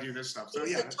 you got to do this stuff. So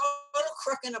he's a total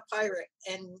crook and a pirate,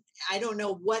 and I don't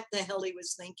know what the hell he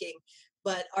was thinking,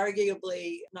 but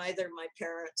arguably neither of my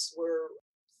parents were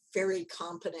very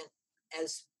competent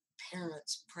as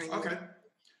parents primarily. Okay.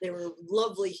 They were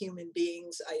lovely human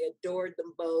beings. I adored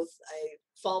them both. I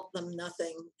fault them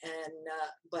nothing, and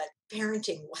but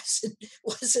parenting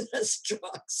wasn't a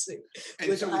strong suit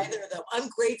with either of them. I'm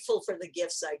grateful for the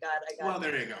gifts I got. Well,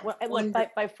 there you go. Well, and look,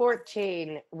 by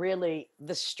 14, really,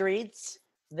 the streets,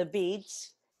 the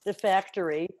beats, the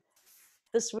factory,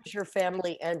 This was your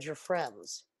family and your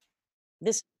friends.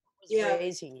 This was Yeah,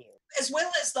 raising you. as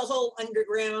well as the whole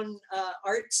underground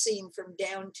art scene from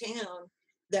downtown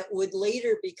that would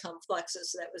later become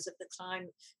Fluxus. That was at the time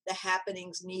the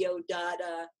happenings, Neo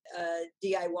Dada,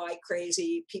 DIY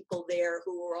crazy people there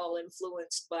who were all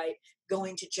influenced by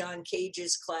going to John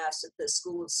Cage's class at the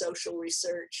School of Social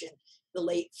Research in the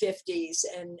late 50s,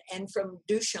 and from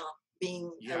Duchamp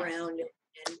being around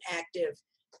and active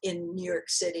in New York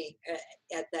City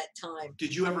at that time.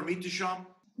 Did you ever meet Duchamp?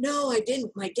 No, I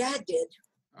didn't. My dad did.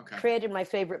 Okay. Created my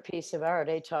favorite piece of art,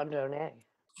 Étant Donné.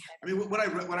 I mean, what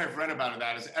I've read about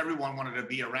that is everyone wanted to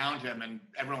be around him, and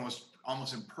everyone was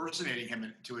almost impersonating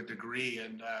him to a degree.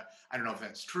 And I don't know if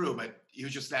that's true, but he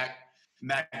was just that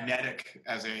magnetic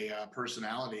as a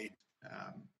personality.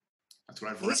 That's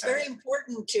what I've read. He's very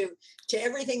important to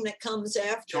everything that comes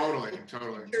after. Totally. In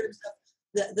terms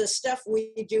of the stuff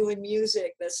we do in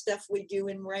music, the stuff we do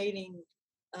in writing,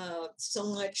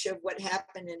 so much of what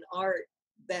happened in art,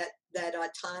 that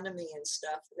autonomy and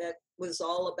stuff, that was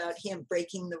all about him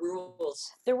breaking the rules.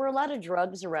 There were a lot of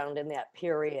drugs around in that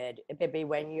period, Bibbe,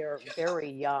 when you're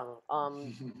very young.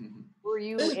 Were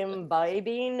you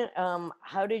imbibing?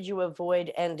 How did you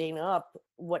avoid ending up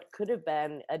what could have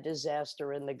been a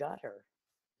disaster in the gutter?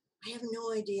 I have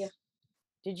no idea.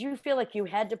 Did you feel like you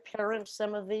had to parent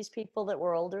some of these people that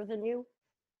were older than you?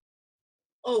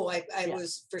 Oh, I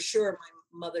was for sure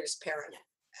my mother's parent.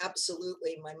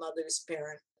 Absolutely my mother's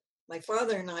parent. My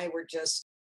father and I were just,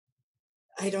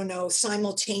 I don't know,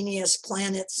 simultaneous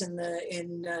planets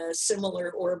in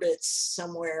similar orbits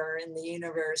somewhere in the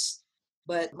universe.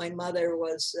 But my mother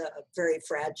was very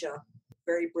fragile,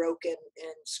 very broken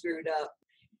and screwed up.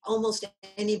 Almost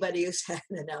anybody who's had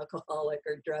an alcoholic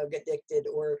or drug addicted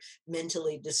or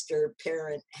mentally disturbed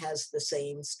parent has the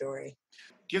same story.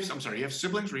 I'm sorry, you have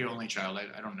siblings or you're only child?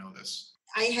 I don't know this.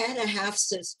 I had a half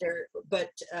sister, but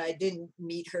I didn't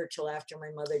meet her till after my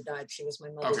mother died. She was my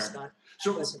mother's daughter.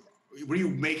 So were you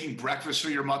making breakfast for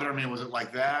your mother? I mean, was it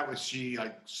like that? Was she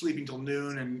like sleeping till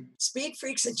noon and Speed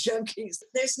freaks and junkies?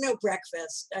 There's no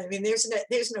breakfast. I mean,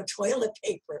 there's no toilet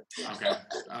paper.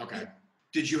 Okay.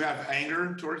 Did you have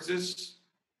anger towards this?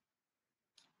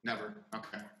 Never.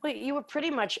 Okay. Well, you were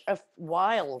pretty much a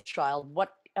wild child.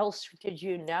 What else did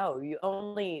you know? You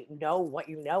only know what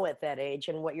you know at that age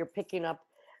and what you're picking up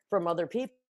from other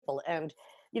people. And,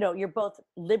 you're both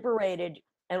liberated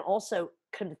and also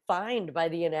confined by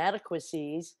the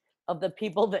inadequacies of the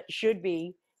people that should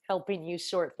be helping you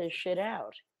sort this shit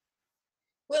out.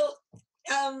 Well,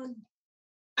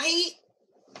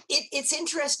 it's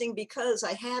interesting because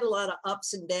I had a lot of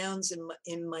ups and downs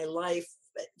in my life,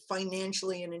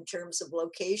 financially and in terms of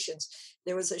locations.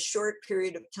 There was a short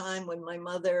period of time when my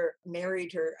mother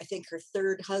married her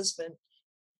third husband,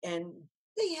 and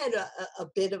they had a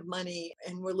bit of money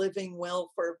and were living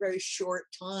well for a very short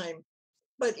time,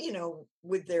 but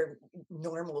with their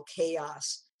normal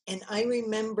chaos. And I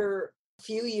remember a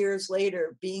few years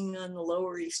later being on the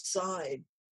Lower East Side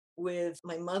with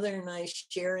my mother and I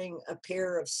sharing a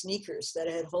pair of sneakers that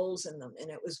had holes in them, and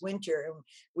it was winter and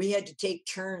we had to take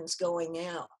turns going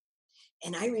out.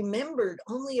 And I remembered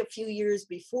only a few years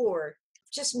before,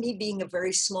 just me being a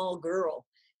very small girl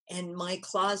and my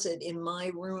closet in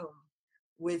my room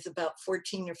with about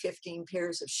 14 or 15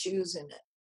 pairs of shoes in it.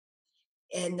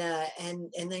 And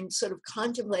then sort of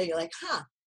contemplating like,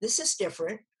 this is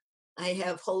different. I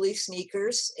have holy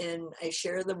sneakers and I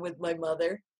share them with my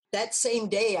mother. That same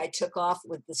day, I took off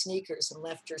with the sneakers and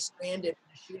left her stranded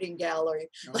in a shooting gallery.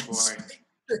 Oh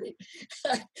boy.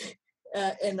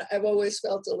 And I've always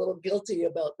felt a little guilty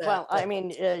about that. Well, I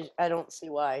mean, I don't see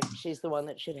why she's the one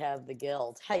that should have the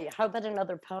guilt. Hey, how about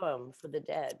another poem for the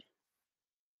dead?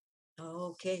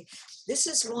 Okay. This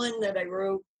is one that I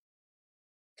wrote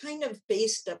kind of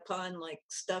based upon like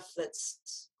stuff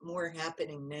that's more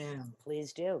happening now.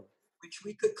 Please do. Which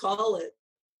we could call it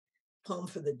Poem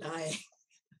for the Dying.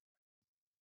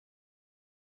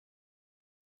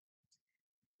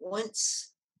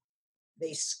 Once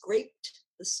they scraped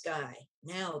the sky,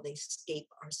 now they scape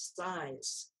our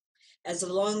sighs, as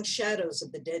the long shadows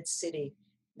of the dead city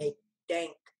make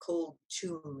dank, cold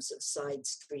tombs of side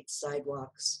street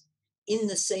sidewalks. In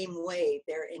the same way,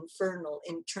 their infernal,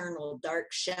 internal,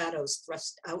 dark shadows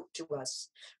thrust out to us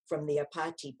from the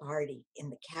Apathy party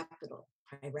in the capital,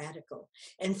 piratical,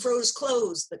 and froze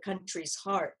closed the country's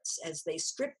hearts as they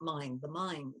strip mined the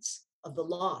minds of the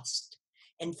lost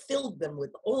and filled them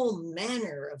with all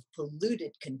manner of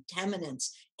polluted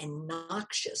contaminants and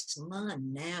noxious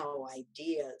non-now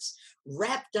ideas,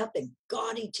 wrapped up in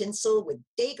gaudy tinsel with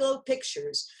day-glow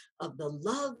pictures of the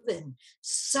love and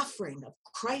suffering of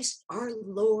Christ our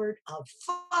Lord of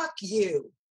fuck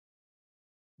you.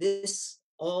 This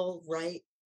all right,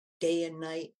 day and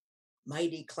night,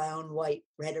 mighty clown white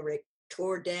rhetoric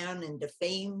tore down and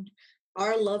defamed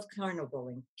our love carnival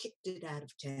and kicked it out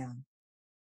of town.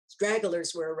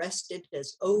 Stragglers were arrested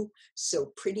as oh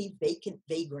so pretty vacant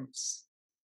vagrants.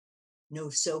 No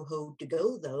Soho to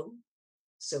go though,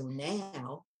 so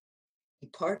now we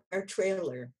park our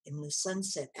trailer in the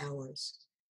sunset hours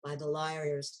by the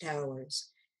Liar's Towers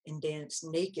and dance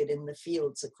naked in the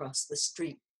fields across the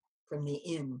street from the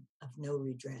Inn of No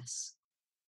Redress.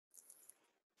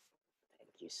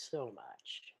 Thank you so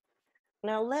much.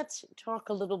 Now let's talk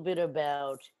a little bit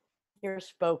about your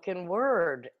spoken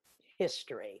word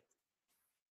history.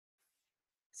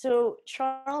 So,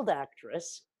 child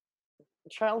actress,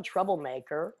 child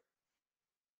troublemaker,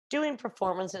 doing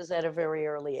performances at a very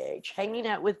early age, hanging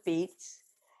out with Beats,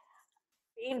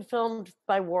 being filmed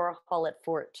by Warhol at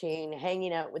 14,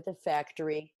 hanging out with the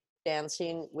Factory,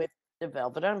 dancing with the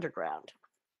Velvet Underground.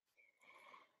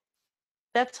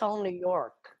 That's all New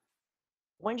York.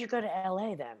 When did you go to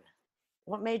LA then?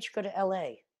 What made you go to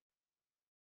LA?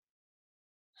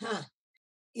 Huh.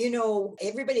 You know,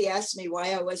 everybody asked me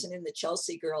why I wasn't in the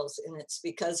Chelsea Girls, and it's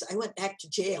because I went back to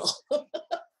jail.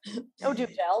 Oh, do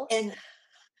tell. And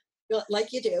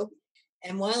like you do.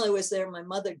 And while I was there, my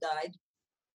mother died.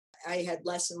 I had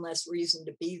less and less reason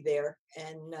to be there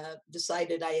and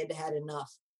decided I had had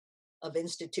enough of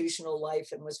institutional life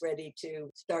and was ready to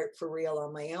start for real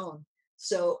on my own.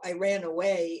 So I ran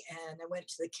away and I went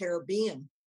to the Caribbean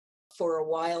for a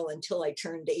while until I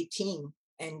turned 18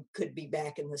 and could be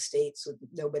back in the States with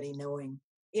nobody knowing,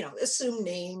 you know, assumed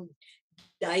name,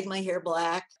 dyed my hair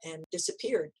black and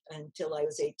disappeared until I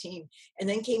was 18 and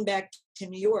then came back to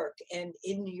New York. And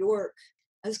in New York,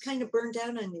 I was kind of burned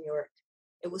out on New York.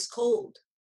 It was cold.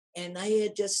 And I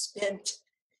had just spent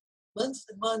months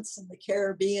and months in the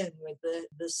Caribbean with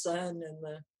the sun and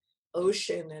the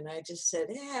ocean. And I just said,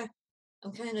 yeah,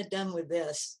 I'm kind of done with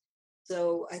this.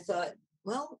 So I thought,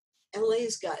 well,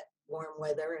 LA's got warm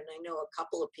weather. And I know a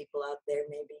couple of people out there,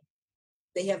 maybe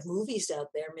they have movies out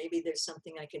there. Maybe there's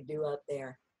something I could do out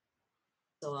there.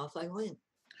 So off I went.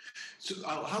 So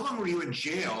how long were you in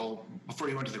jail before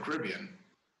you went to the Caribbean?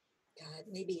 God,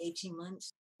 maybe 18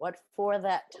 months. What for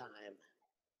that time?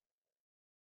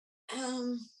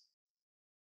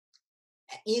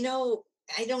 You know,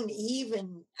 I don't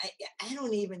even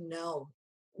know.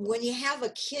 When you have a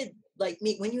kid like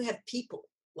me, when you have people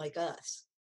like us,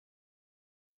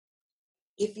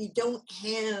 if you don't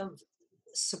have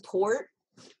support,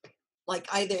 like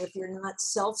either if you're not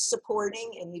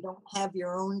self-supporting and you don't have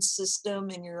your own system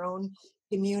and your own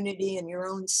community and your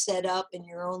own setup and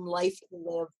your own life to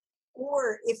live,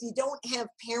 or if you don't have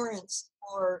parents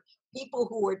or people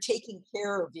who are taking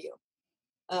care of you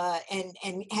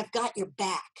and have got your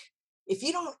back. If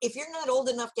you're not old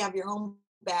enough to have your own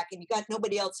back and you got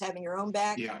nobody else having your own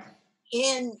back, Yeah.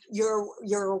 and you're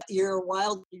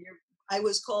wild, I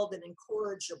was called an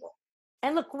incorrigible.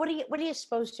 And look, what are you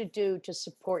supposed to do to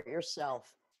support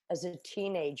yourself as a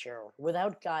teenager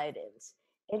without guidance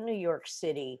in New York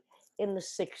City in the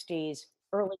 60s,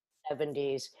 early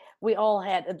 70s? We all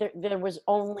had there was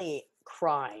only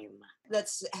crime.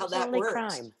 That's how There's that only works.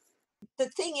 crime. The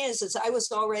thing is I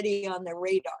was already on the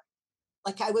radar.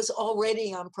 Like I was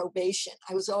already on probation.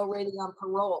 I was already on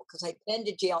parole because I'd been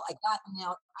to jail. I gotten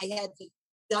out. I had to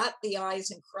dot the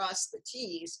I's and cross the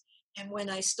T's. And when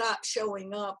I stopped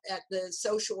showing up at the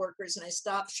social workers and I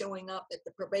stopped showing up at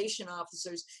the probation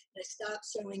officers and I stopped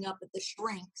showing up at the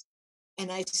shrinks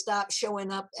and I stopped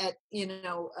showing up at,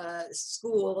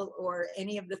 school or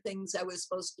any of the things I was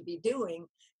supposed to be doing,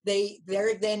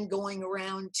 they're then going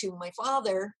around to my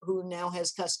father, who now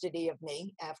has custody of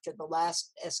me after the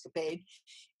last escapade.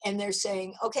 And they're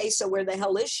saying, okay, so where the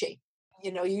hell is she?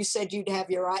 You know, you said you'd have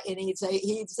your eye. And he'd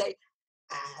say,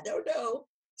 I don't know.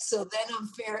 So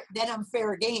then I'm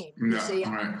fair game. You see,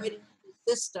 right. I'm right in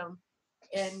the system.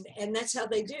 And that's how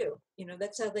they do. You know,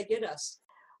 that's how they get us.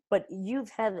 But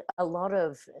you've had a lot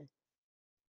of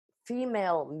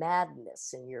female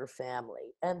madness in your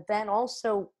family. And then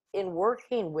also in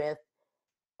working with,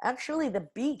 actually the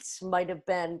Beats might have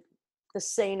been the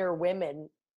saner women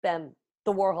than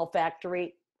the Warhol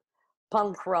Factory,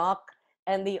 punk rock,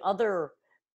 and the other,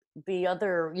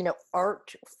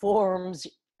 art forms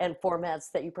and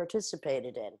formats that you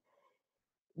participated in.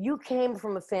 You came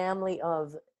from a family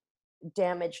of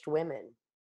damaged women.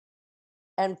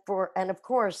 And of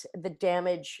course, the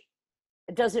damage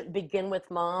doesn't begin with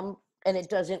mom, and it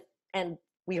doesn't, and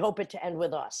we hope it to end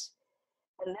with us.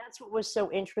 And that's what was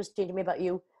so interesting to me about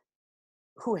you.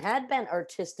 who had been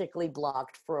artistically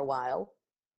blocked for a while,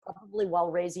 probably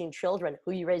while raising children,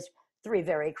 who you raised three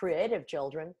very creative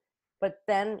children, but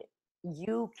then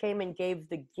you came and gave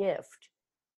the gift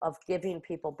of giving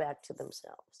people back to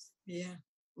themselves. Yeah.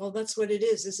 Well, that's what it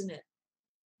is, isn't it?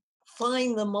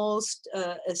 Find the most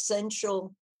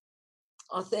essential,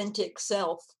 authentic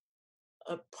self,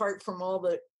 apart from all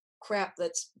the crap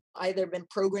that's either been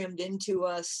programmed into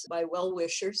us by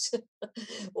well-wishers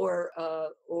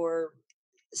or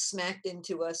smacked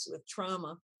into us with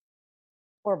trauma.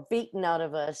 Or beaten out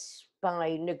of us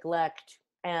by neglect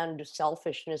and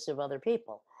selfishness of other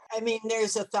people. I mean,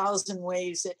 there's 1,000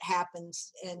 ways it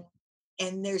happens,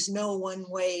 and there's no one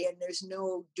way, and there's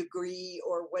no degree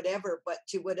or whatever, but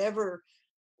to whatever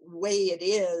way it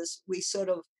is, we sort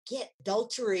of get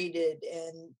adulterated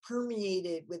and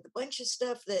permeated with a bunch of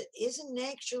stuff that isn't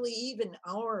actually even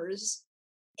ours.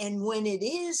 And when it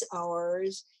is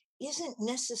ours, isn't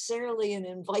necessarily an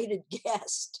invited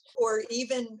guest or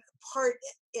even part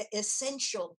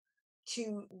essential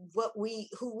to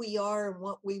who we are and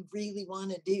what we really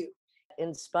want to do.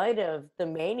 In spite of the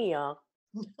mania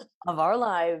of our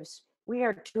lives, we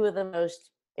are two of the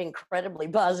most incredibly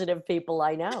positive people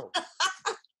I know.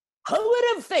 Who would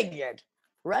have figured,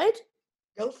 right?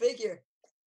 Go figure.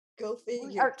 Go We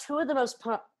figure. are two of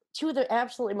the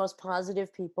absolutely most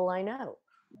positive people I know.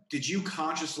 Did you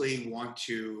consciously want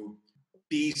to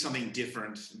be something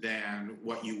different than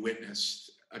what you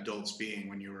witnessed adults being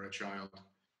when you were a child?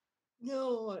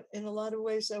 No, in a lot of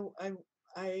ways,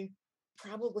 I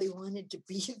probably wanted to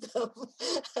be them.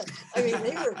 I mean,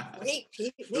 they were great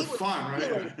people. They're fun,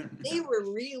 right? They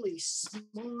were really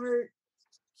smart,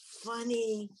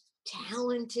 funny,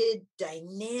 talented,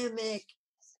 dynamic,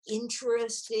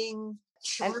 interesting,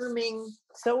 charming.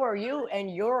 So are you, and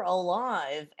you're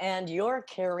alive and you're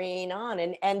carrying on.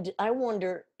 And I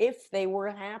wonder if they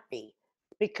were happy,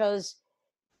 because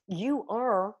you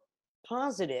are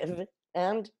positive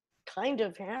and kind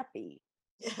of happy.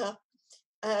 Yeah,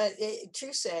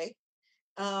 true say.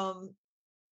 Um,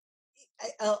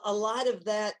 a lot of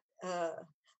that,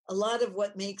 a lot of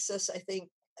what makes us, I think,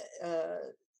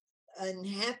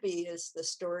 unhappy is the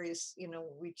stories,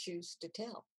 we choose to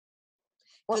tell.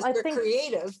 Well, Because I we're think,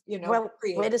 creative, well,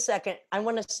 creative. wait a second. I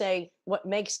want to say what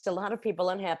makes a lot of people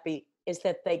unhappy is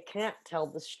that they can't tell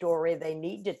the story they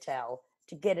need to tell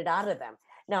to get it out of them.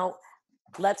 Now,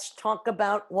 let's talk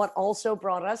about what also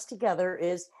brought us together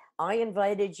is I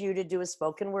invited you to do a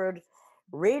spoken word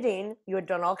reading. You had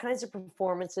done all kinds of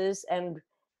performances, and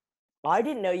I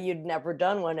didn't know you'd never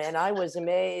done one, and I was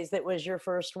amazed it was your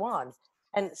first one.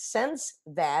 And since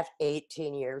that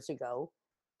 18 years ago,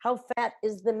 how fat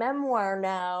is the memoir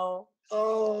now?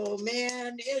 Oh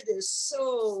man, it is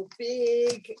so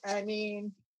big. I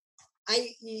mean,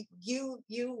 you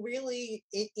really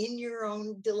in your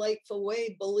own delightful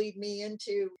way bullied me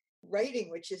into writing,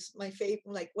 which is my favorite,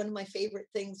 like one of my favorite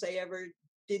things I ever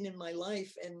did in my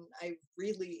life, and I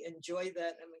really enjoy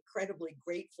that. I'm incredibly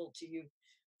grateful to you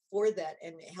for that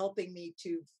and helping me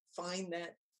to find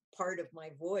that part of my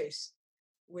voice,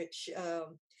 which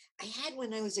I had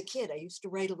when I was a kid. I used to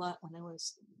write a lot when I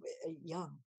was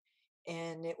young,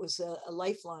 and it was a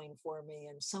lifeline for me.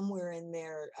 And somewhere in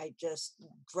there, I just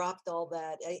dropped all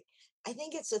that. I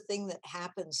think it's a thing that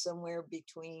happens somewhere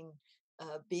between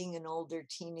being an older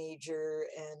teenager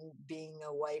and being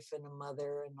a wife and a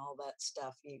mother and all that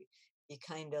stuff. You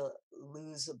kind of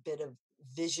lose a bit of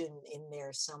vision in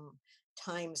there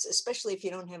sometimes, especially if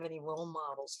you don't have any role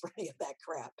models for any of that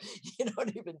crap. You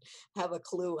don't even have a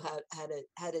clue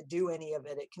how to do any of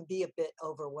it. It can be a bit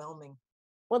overwhelming.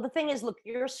 Well, the thing is, look,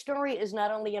 your story is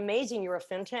not only amazing, you're a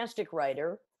fantastic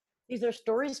writer. These are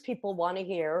stories people want to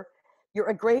hear. You're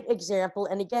a great example.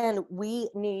 And again, we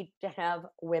need to have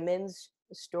women's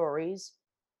stories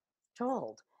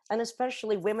told, and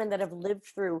especially women that have lived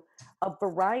through a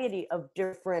variety of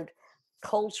different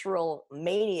cultural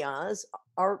manias,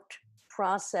 art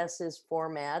processes,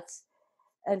 formats.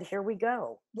 And here we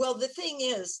go. Well, the thing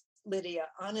is, Lydia,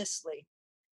 honestly,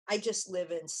 I just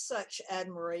live in such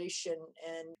admiration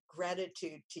and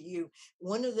gratitude to you.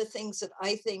 One of the things that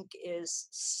I think is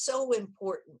so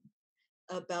important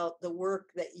about the work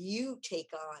that you take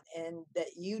on and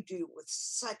that you do with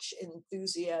such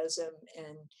enthusiasm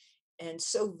and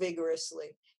so vigorously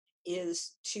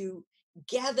is to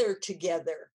gather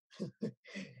together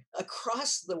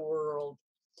across the world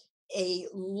a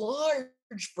large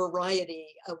variety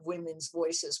of women's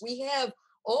voices. We have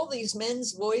all these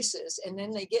men's voices, and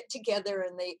then they get together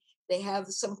and they have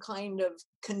some kind of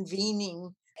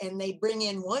convening, and they bring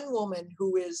in one woman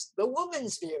who is the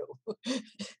woman's view,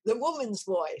 the woman's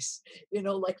voice,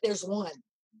 like there's one.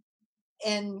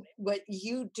 And what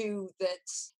you do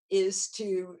is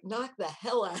to knock the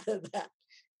hell out of that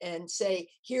and say,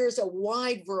 here's a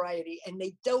wide variety, and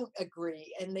they don't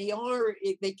agree, and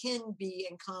they can be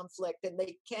in conflict, and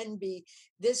they can be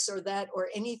this or that or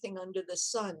anything under the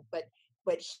sun, but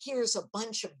here's a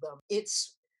bunch of them.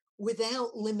 It's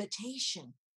without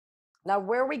limitation. Now,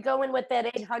 where are we going with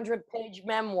that 800-page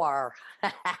memoir?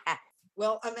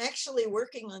 Well, I'm actually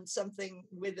working on something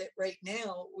with it right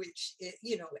now, which,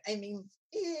 I mean,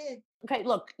 Okay,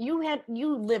 look,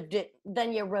 you lived it,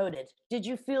 then you wrote it. Did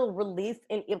you feel relief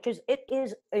in it? Because it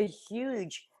is a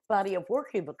huge body of work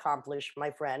you've accomplished, my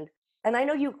friend. And I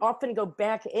know you often go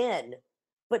back in,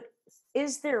 but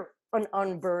is there an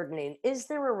unburdening? Is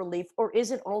there a relief? Or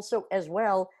is it also as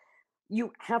well,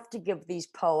 you have to give these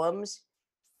poems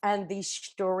and these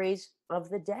stories of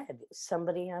the dead?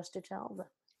 Somebody has to tell them.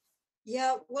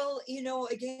 Yeah, well,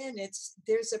 again,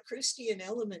 there's a Proustian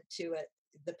element to it,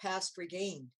 the past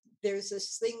regained. There's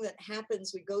this thing that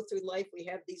happens, we go through life, we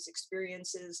have these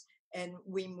experiences, and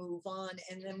we move on,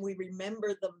 and then we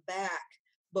remember them back,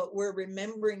 but we're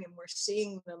remembering and we're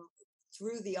seeing them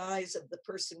through the eyes of the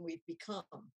person we've become.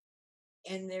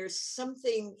 And there's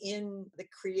something in the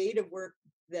creative work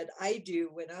that I do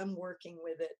when I'm working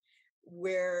with it,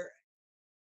 where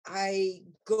I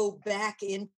go back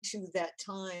into that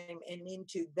time and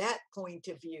into that point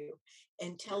of view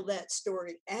and tell that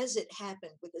story as it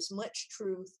happened, with as much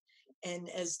truth and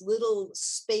as little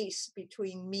space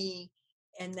between me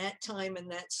and that time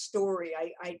and that story.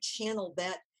 I channel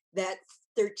that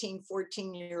 13,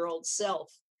 14-year-old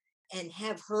self and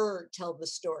have her tell the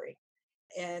story,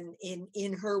 and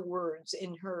in her words,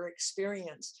 in her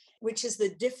experience, which is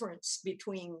the difference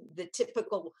between the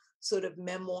typical sort of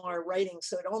memoir writing.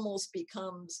 So it almost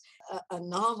becomes a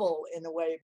novel in a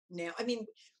way now. I mean,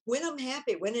 when I'm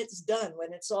happy, when it's done,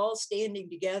 when it's all standing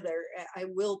together, I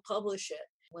will publish it.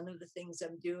 One of the things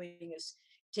I'm doing is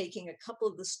taking a couple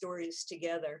of the stories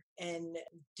together and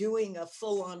doing a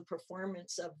full-on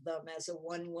performance of them as a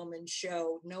one-woman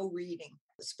show, no reading,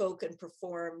 spoken,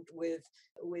 performed with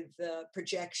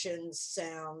projections,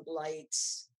 sound,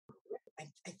 lights.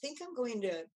 I think I'm going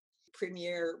to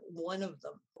premiere one of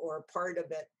them or part of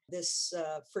it this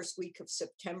first week of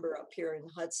September up here in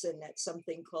Hudson at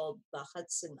something called the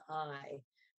Hudson Eye,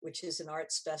 which is an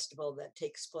arts festival that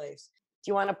takes place. Do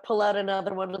you want to pull out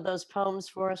another one of those poems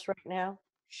for us right now?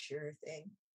 Sure thing.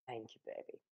 Thank you,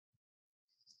 baby.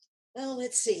 Oh,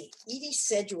 let's see. Edie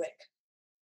Sedgwick.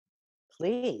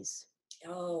 Please.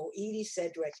 Oh, Edie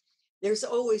Sedgwick. There's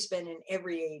always been, in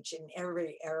every age, in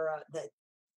every era, that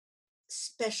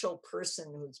special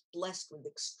person who's blessed with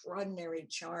extraordinary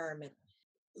charm and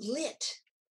lit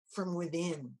from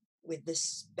within with this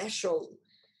special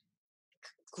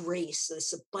grace,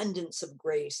 this abundance of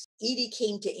grace. Edie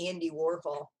came to Andy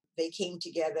Warhol. They came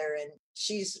together, and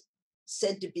she's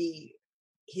said to be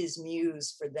his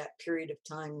muse for that period of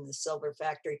time in the Silver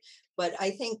Factory. But I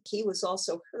think he was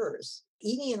also hers.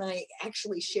 Edie and I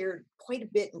actually shared quite a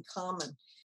bit in common.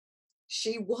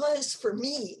 She was, for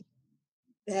me,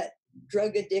 that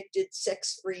drug-addicted,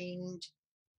 sex-freed,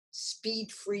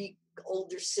 speed-freak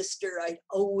older sister I'd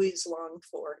always longed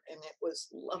for, and it was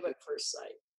love at first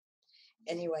sight.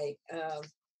 Anyway,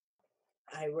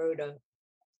 I wrote a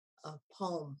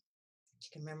poem to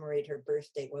commemorate her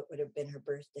birthday. What would have been her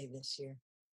birthday this year?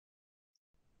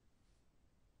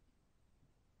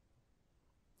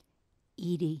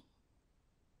 Edie.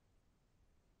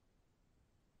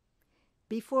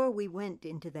 Before we went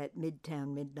into that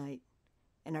midtown midnight,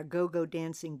 and our go-go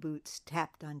dancing boots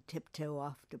tapped on tiptoe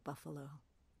off to Buffalo.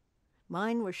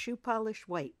 Mine were shoe polish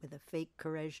white with a fake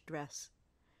Courrèges dress.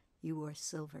 You wore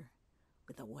silver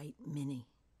with a white mini.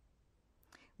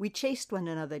 We chased one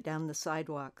another down the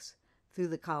sidewalks, through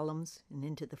the columns and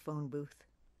into the phone booth.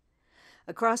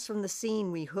 Across from the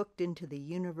scene, we hooked into the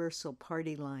universal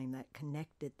party line that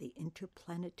connected the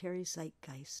interplanetary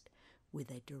zeitgeist with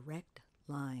a direct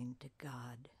line to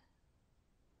God.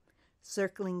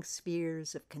 Circling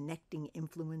spheres of connecting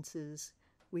influences,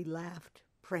 we laughed,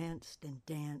 pranced, and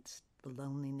danced the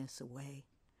loneliness away.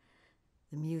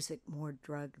 The music more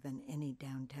drug than any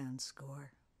downtown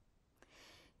score.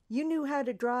 You knew how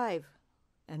to drive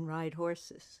and ride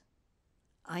horses.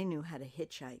 I knew how to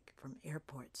hitchhike from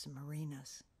airports and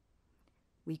marinas.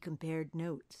 We compared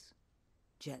notes,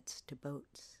 jets to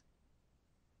boats.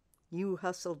 You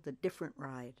hustled a different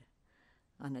ride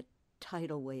on a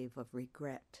tidal wave of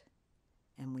regret,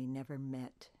 and we never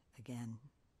met again.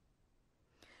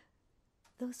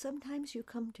 Though sometimes you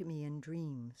come to me in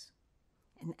dreams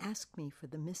and ask me for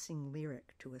the missing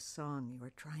lyric to a song you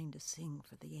are trying to sing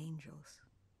for the angels.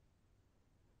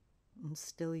 And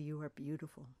still you are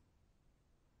beautiful,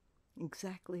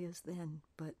 exactly as then,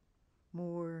 but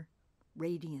more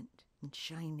radiant and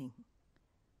shining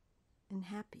and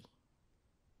happy.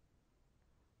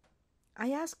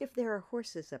 I ask if there are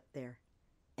horses up there,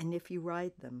 and if you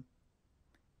ride them,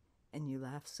 and you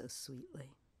laugh so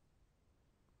sweetly.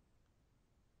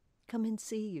 Come and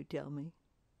see, you tell me.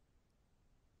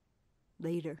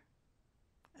 Later,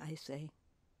 I say.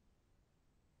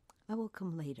 I will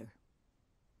come later.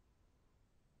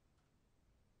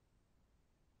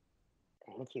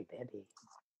 Thank you, Bibbe.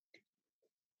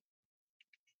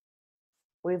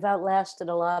 We've outlasted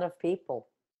a lot of people.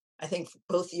 I think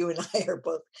both you and I are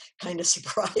both kind of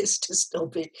surprised to still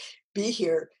be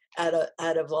here out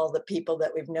of all the people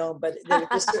that we've known. But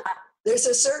there's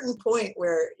a certain point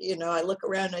where, I look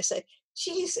around and I say,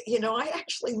 geez, I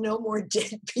actually know more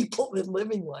dead people than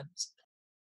living ones.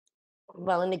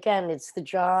 Well, and again, it's the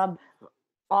job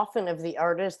often of the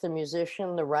artist, the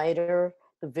musician, the writer,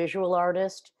 the visual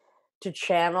artist to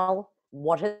channel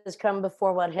what has come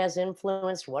before, what has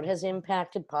influenced, what has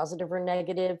impacted, positive or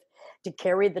negative, to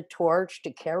carry the torch,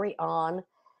 to carry on,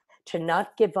 to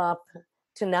not give up,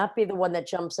 to not be the one that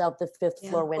jumps out the fifth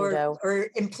floor window. Or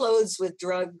implodes with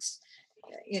drugs,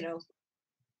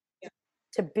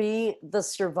 To be the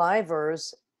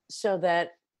survivors so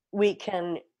that we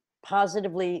can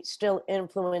positively still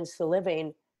influence the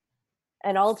living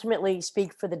and ultimately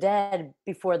speak for the dead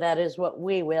before that is what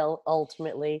we will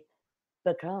ultimately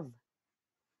become.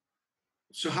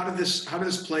 So how did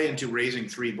this play into raising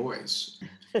three boys?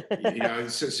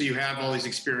 So you have all these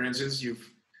experiences,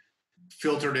 you've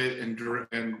filtered it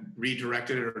and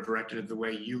redirected it or directed it the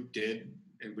way you did,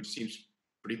 which seems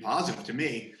pretty positive to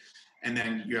me. And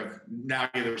then you have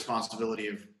the responsibility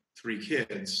of three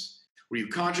kids. Were you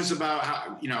conscious about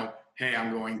how, hey,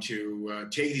 I'm going to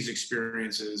take these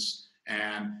experiences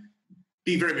and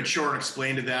be very mature and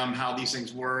explain to them how these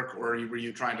things work? Or were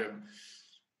you trying to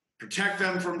protect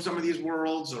them from some of these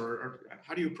worlds? Or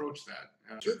how do you approach that?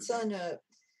 It's on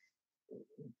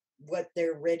what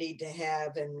they're ready to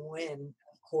have and when,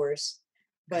 of course.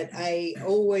 But I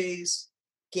always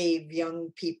gave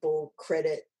young people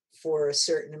credit for a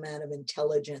certain amount of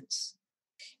intelligence.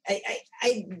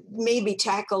 I maybe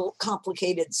tackle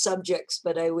complicated subjects,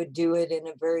 but I would do it in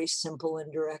a very simple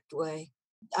and direct way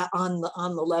on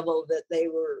the level that they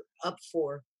were up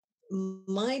for.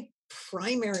 My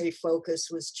primary focus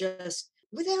was just,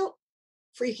 without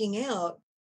freaking out,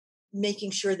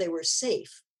 making sure they were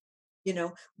safe,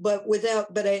 but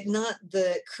not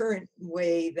the current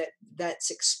way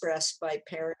that's expressed by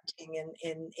parenting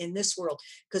in this world.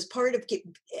 Because part of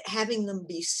having them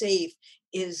be safe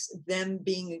is them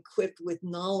being equipped with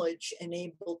knowledge and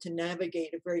able to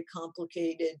navigate a very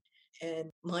complicated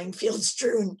and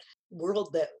minefield-strewn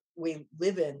world that we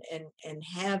live in, and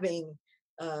having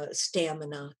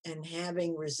stamina and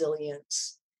having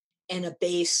resilience and a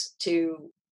base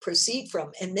to proceed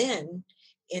from. And then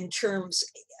in terms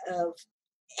of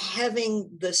having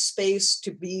the space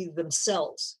to be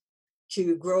themselves,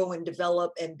 to grow and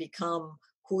develop and become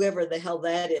whoever the hell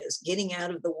that is, getting out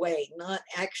of the way, not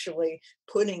actually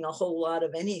putting a whole lot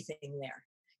of anything there.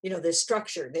 There's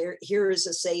structure. Here is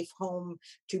a safe home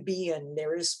to be in.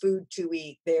 There is food to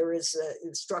eat. There is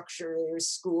a structure. There's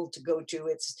school to go to.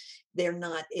 It's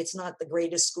not the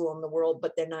greatest school in the world,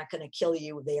 but they're not going to kill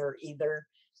you there either.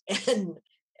 And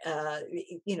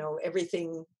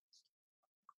everything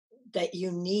that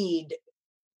you need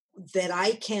that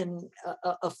I can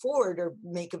afford or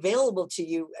make available to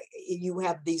you, you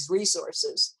have these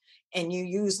resources and you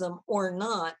use them or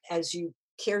not as you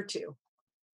care to.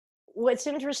 What's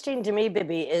interesting to me,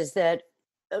 Bibbe, is that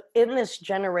in this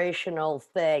generational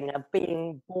thing of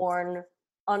being born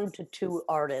unto two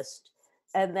artists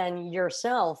and then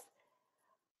yourself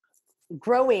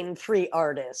growing three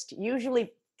artists,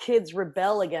 usually kids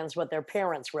rebel against what their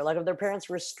parents were. Like if their parents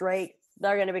were straight,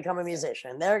 they're going to become a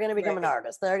musician. They're going to become an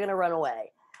artist. They're going to run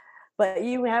away. But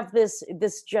you have this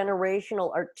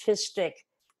artistic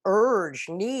urge,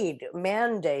 need,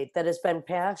 mandate that has been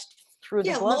passed through the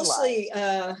bloodline. Mostly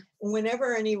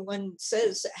whenever anyone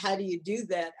says, how do you do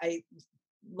that?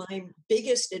 My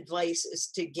biggest advice is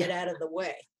to get out of the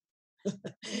way.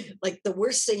 Like the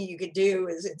worst thing you could do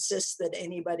is insist that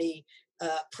anybody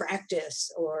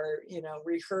practice or,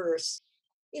 rehearse.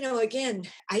 Again,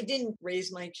 I didn't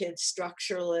raise my kids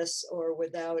structureless or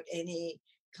without any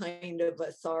kind of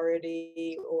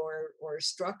authority or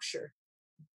structure,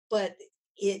 but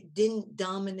it didn't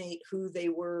dominate who they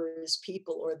were as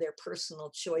people or their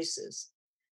personal choices.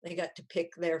 They got to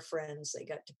pick their friends. They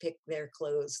got to pick their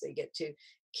clothes. They get to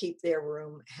keep their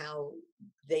room how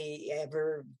they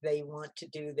want to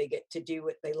do. They get to do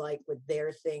what they like with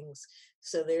their things.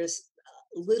 So there's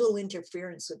little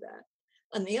interference with that.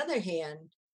 On the other hand,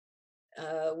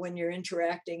 when you're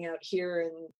interacting out here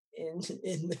in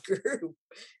the group,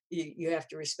 you have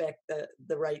to respect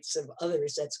the rights of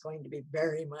others. That's going to be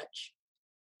very much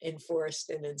enforced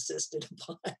and insisted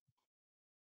upon.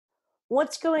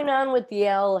 What's going on with the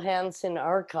L. Hansen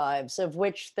archives, of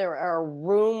which there are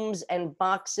rooms and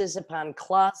boxes upon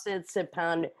closets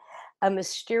upon a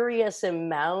mysterious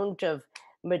amount of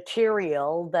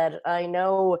material that I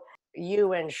know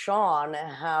you and Sean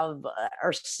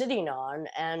are sitting on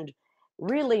and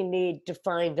really need to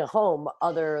find a home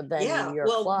other than Yeah, your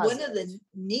well, one closet. of the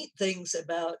neat things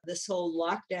about this whole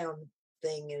lockdown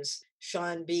thing is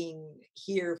Sean being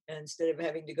here instead of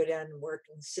having to go down and work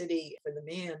in the city for the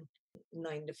man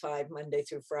 9 to 5, Monday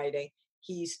through Friday.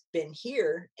 He's been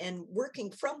here and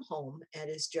working from home at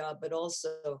his job, but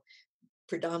also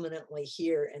predominantly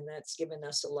here. And that's given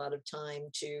us a lot of time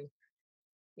to,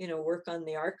 work on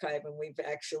the archive. And we've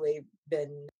actually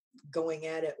been going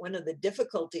at it. One of the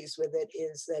difficulties with it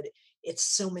is that it's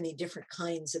so many different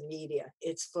kinds of media.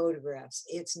 It's photographs,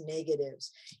 it's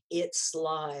negatives, it's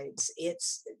slides,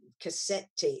 it's cassette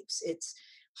tapes, it's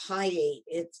high eight,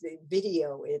 it's the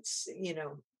video, it's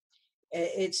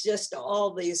just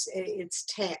all these, it's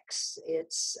texts,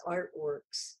 it's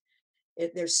artworks.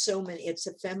 There's so many, it's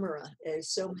ephemera. There's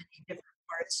so many different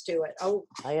parts to it. Oh,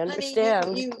 I honey, you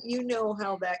understand. you know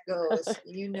how that goes.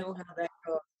 You know how that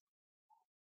goes.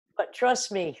 But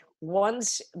trust me,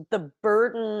 once the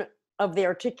burden of the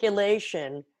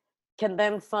articulation can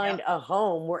then Yeah, find a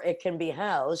home where it can be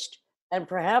housed, and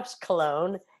perhaps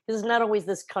Cologne, because it's not always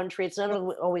this country, it's not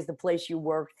always the place you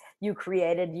worked, you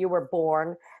created, you were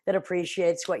born, that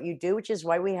appreciates what you do, which is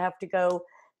why we have to go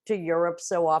to Europe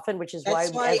so often, which is why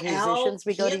that's why as Al musicians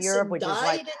we go to Europe, Hansen which is died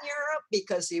why, in Europe,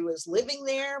 because he was living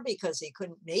there, because he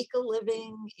couldn't make a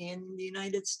living in the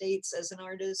United States as an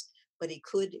artist, but he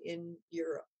could in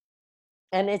Europe.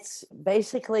 and it's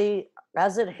basically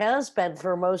as it has been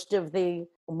for most of the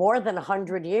more than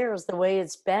 100 years, the way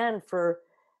it's been for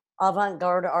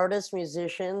avant-garde artists,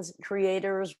 musicians,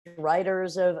 creators,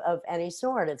 writers of any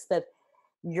sort. It's that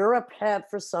Europe had,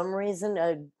 for some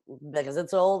reason, because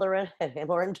it's older and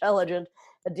more intelligent,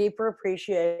 a deeper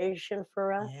appreciation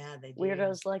for Yeah, they do.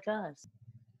 weirdos like us.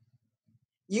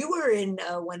 You were in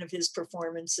one of his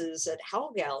performances at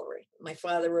Howl Gallery. My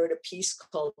father wrote a piece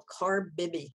called Car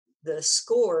Bibbe. The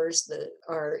scores that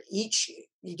are each,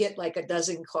 you get like a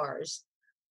dozen cars,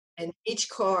 and each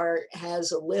car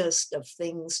has a list of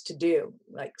things to do,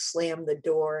 like slam the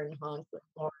door and honk the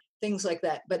horn, things like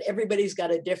that. But everybody's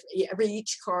got a different,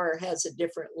 each car has a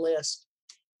different list,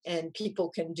 and people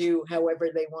can do however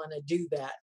they want to do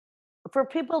that. For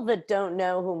people that don't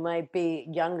know, who might be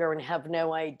younger and have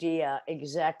no idea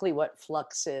exactly what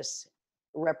Fluxus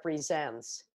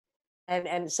represents,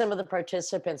 and some of the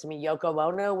participants, I mean, Yoko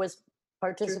Ono was Sure.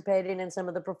 participating in some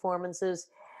of the performances.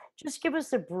 Just give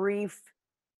us a brief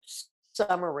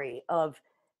summary of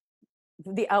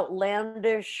the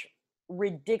outlandish,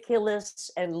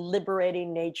 ridiculous, and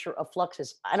liberating nature of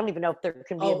Fluxus. I don't even know if there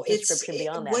can be a Oh, description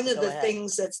beyond that, one but of go the ahead.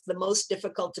 things that's the most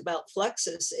difficult about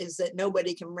Fluxus is that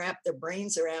nobody can wrap their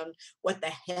brains around what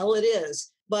the hell it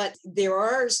is. But there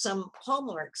are some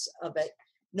hallmarks of it.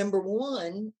 Number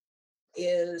one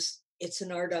is it's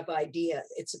an art of idea.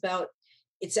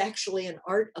 It's actually an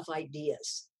art of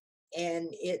ideas. And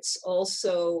it's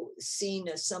also seen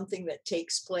as something that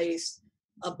takes place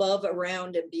above,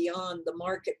 around, and beyond the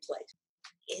marketplace.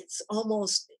 It's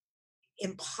almost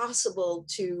impossible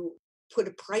to put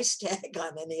a price tag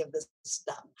on any of this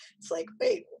stuff. It's like,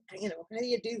 wait, how do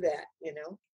you do that?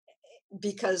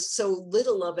 Because so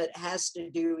little of it has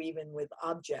to do even with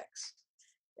objects.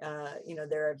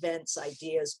 There are events,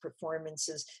 ideas,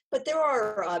 performances, but there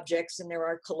are objects and there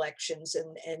are collections,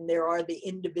 and there are the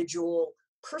individual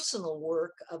personal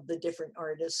work of the different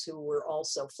artists who were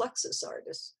also Fluxus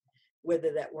artists,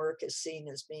 whether that work is seen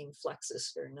as being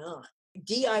Fluxus or not.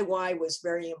 DIY was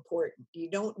very important. You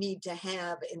don't need to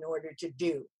have in order to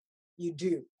do. You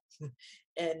do.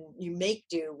 And you make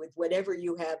do with whatever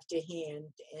you have to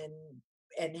hand,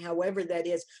 and however that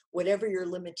is, whatever your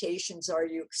limitations are,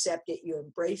 you accept it, you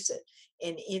embrace it.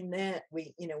 And in that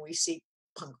we see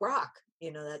punk rock.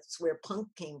 That's where punk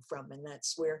came from, and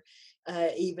that's where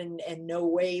even and no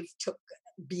wave took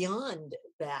beyond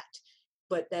that.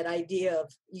 But that idea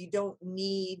of you don't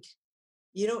need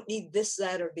this,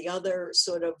 that, or the other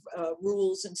sort of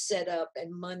rules and setup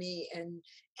and money and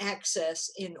access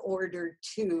in order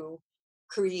to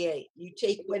create. You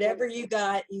take whatever you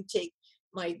got, you take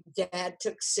My dad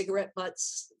took cigarette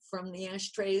butts from the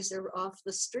ashtrays or off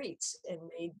the streets and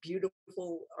made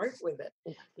beautiful art with it,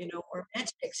 or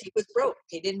matchsticks. He was broke.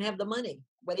 He didn't have the money.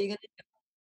 What are you going to do?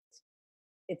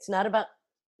 It's not about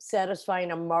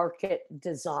satisfying a market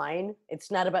design.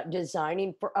 It's not about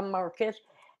designing for a market.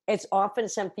 It's often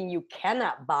something you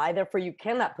cannot buy, therefore you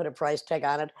cannot put a price tag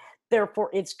on it. Therefore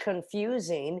it's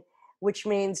confusing, which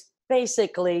means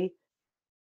basically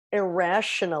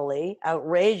irrationally,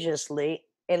 outrageously,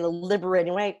 in a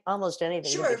liberating way, almost anything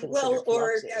could be Sure. considered Well,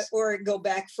 Fluxus. or go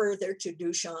back further to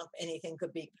Duchamp. Anything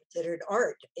could be considered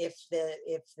art if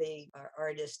the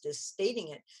artist is stating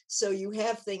it. So you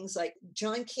have things like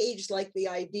John Cage liked the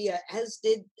idea, as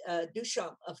did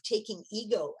Duchamp, of taking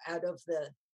ego out of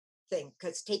the thing,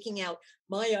 because taking out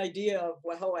my idea of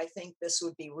how I think this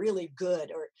would be really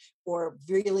good or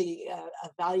really a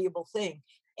valuable thing,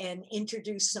 and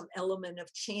introduce some element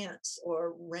of chance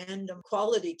or random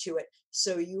quality to it.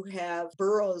 So you have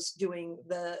Burroughs doing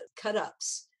the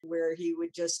cut-ups, where he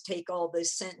would just take all the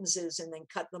sentences and then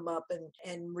cut them up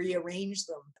and rearrange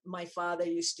them. My father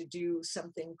used to do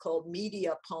something called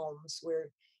media poems, where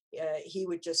he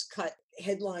would just cut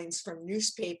headlines from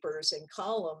newspapers and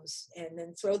columns and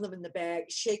then throw them in the bag,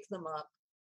 shake them up,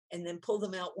 and then pull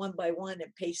them out one by one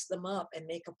and paste them up and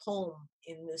make a poem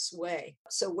in this way.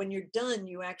 So when you're done,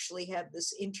 you actually have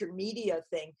this intermedia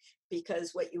thing,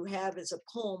 because what you have is a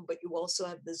poem, but you also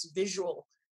have this visual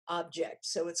object.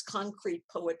 So it's concrete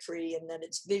poetry, and then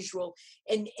it's visual.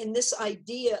 And this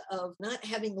idea of not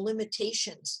having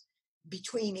limitations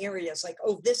between areas, like,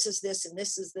 oh, this is this and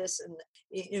this is this, and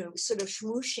sort of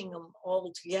smooshing them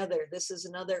all together. This is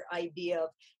another idea of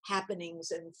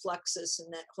happenings and Fluxus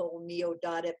and that whole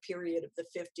neo-Dada period of the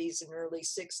 50s and early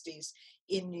 60s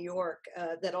in New York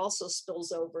that also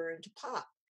spills over into pop.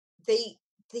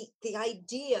 The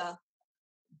idea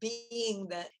being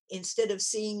that instead of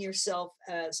seeing yourself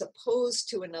as opposed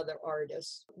to another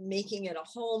artist, making it a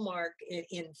hallmark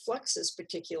in Fluxus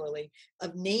particularly,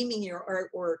 of naming your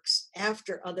artworks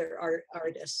after other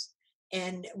artists.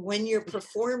 And when you're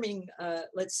performing,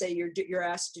 let's say you're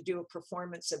asked to do a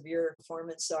performance of your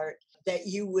performance art, that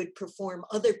you would perform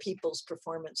other people's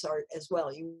performance art as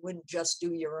well. You wouldn't just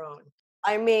do your own.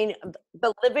 I mean,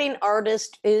 the living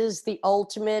artist is the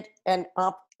ultimate and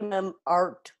optimum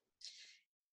art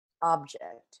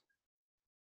object.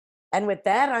 And with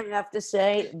that, I have to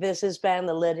say, this has been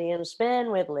the Lydian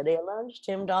Spin with Lydia Lunch,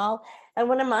 Tim Dahl, and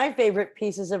one of my favorite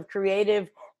pieces of creative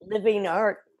living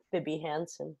art, Bibbe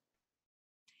Hansen.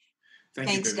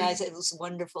 Thanks, guys. It was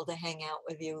wonderful to hang out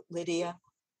with you, Lydia.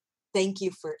 Thank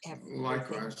you for everything.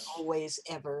 Likewise. Always,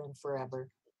 ever, and forever.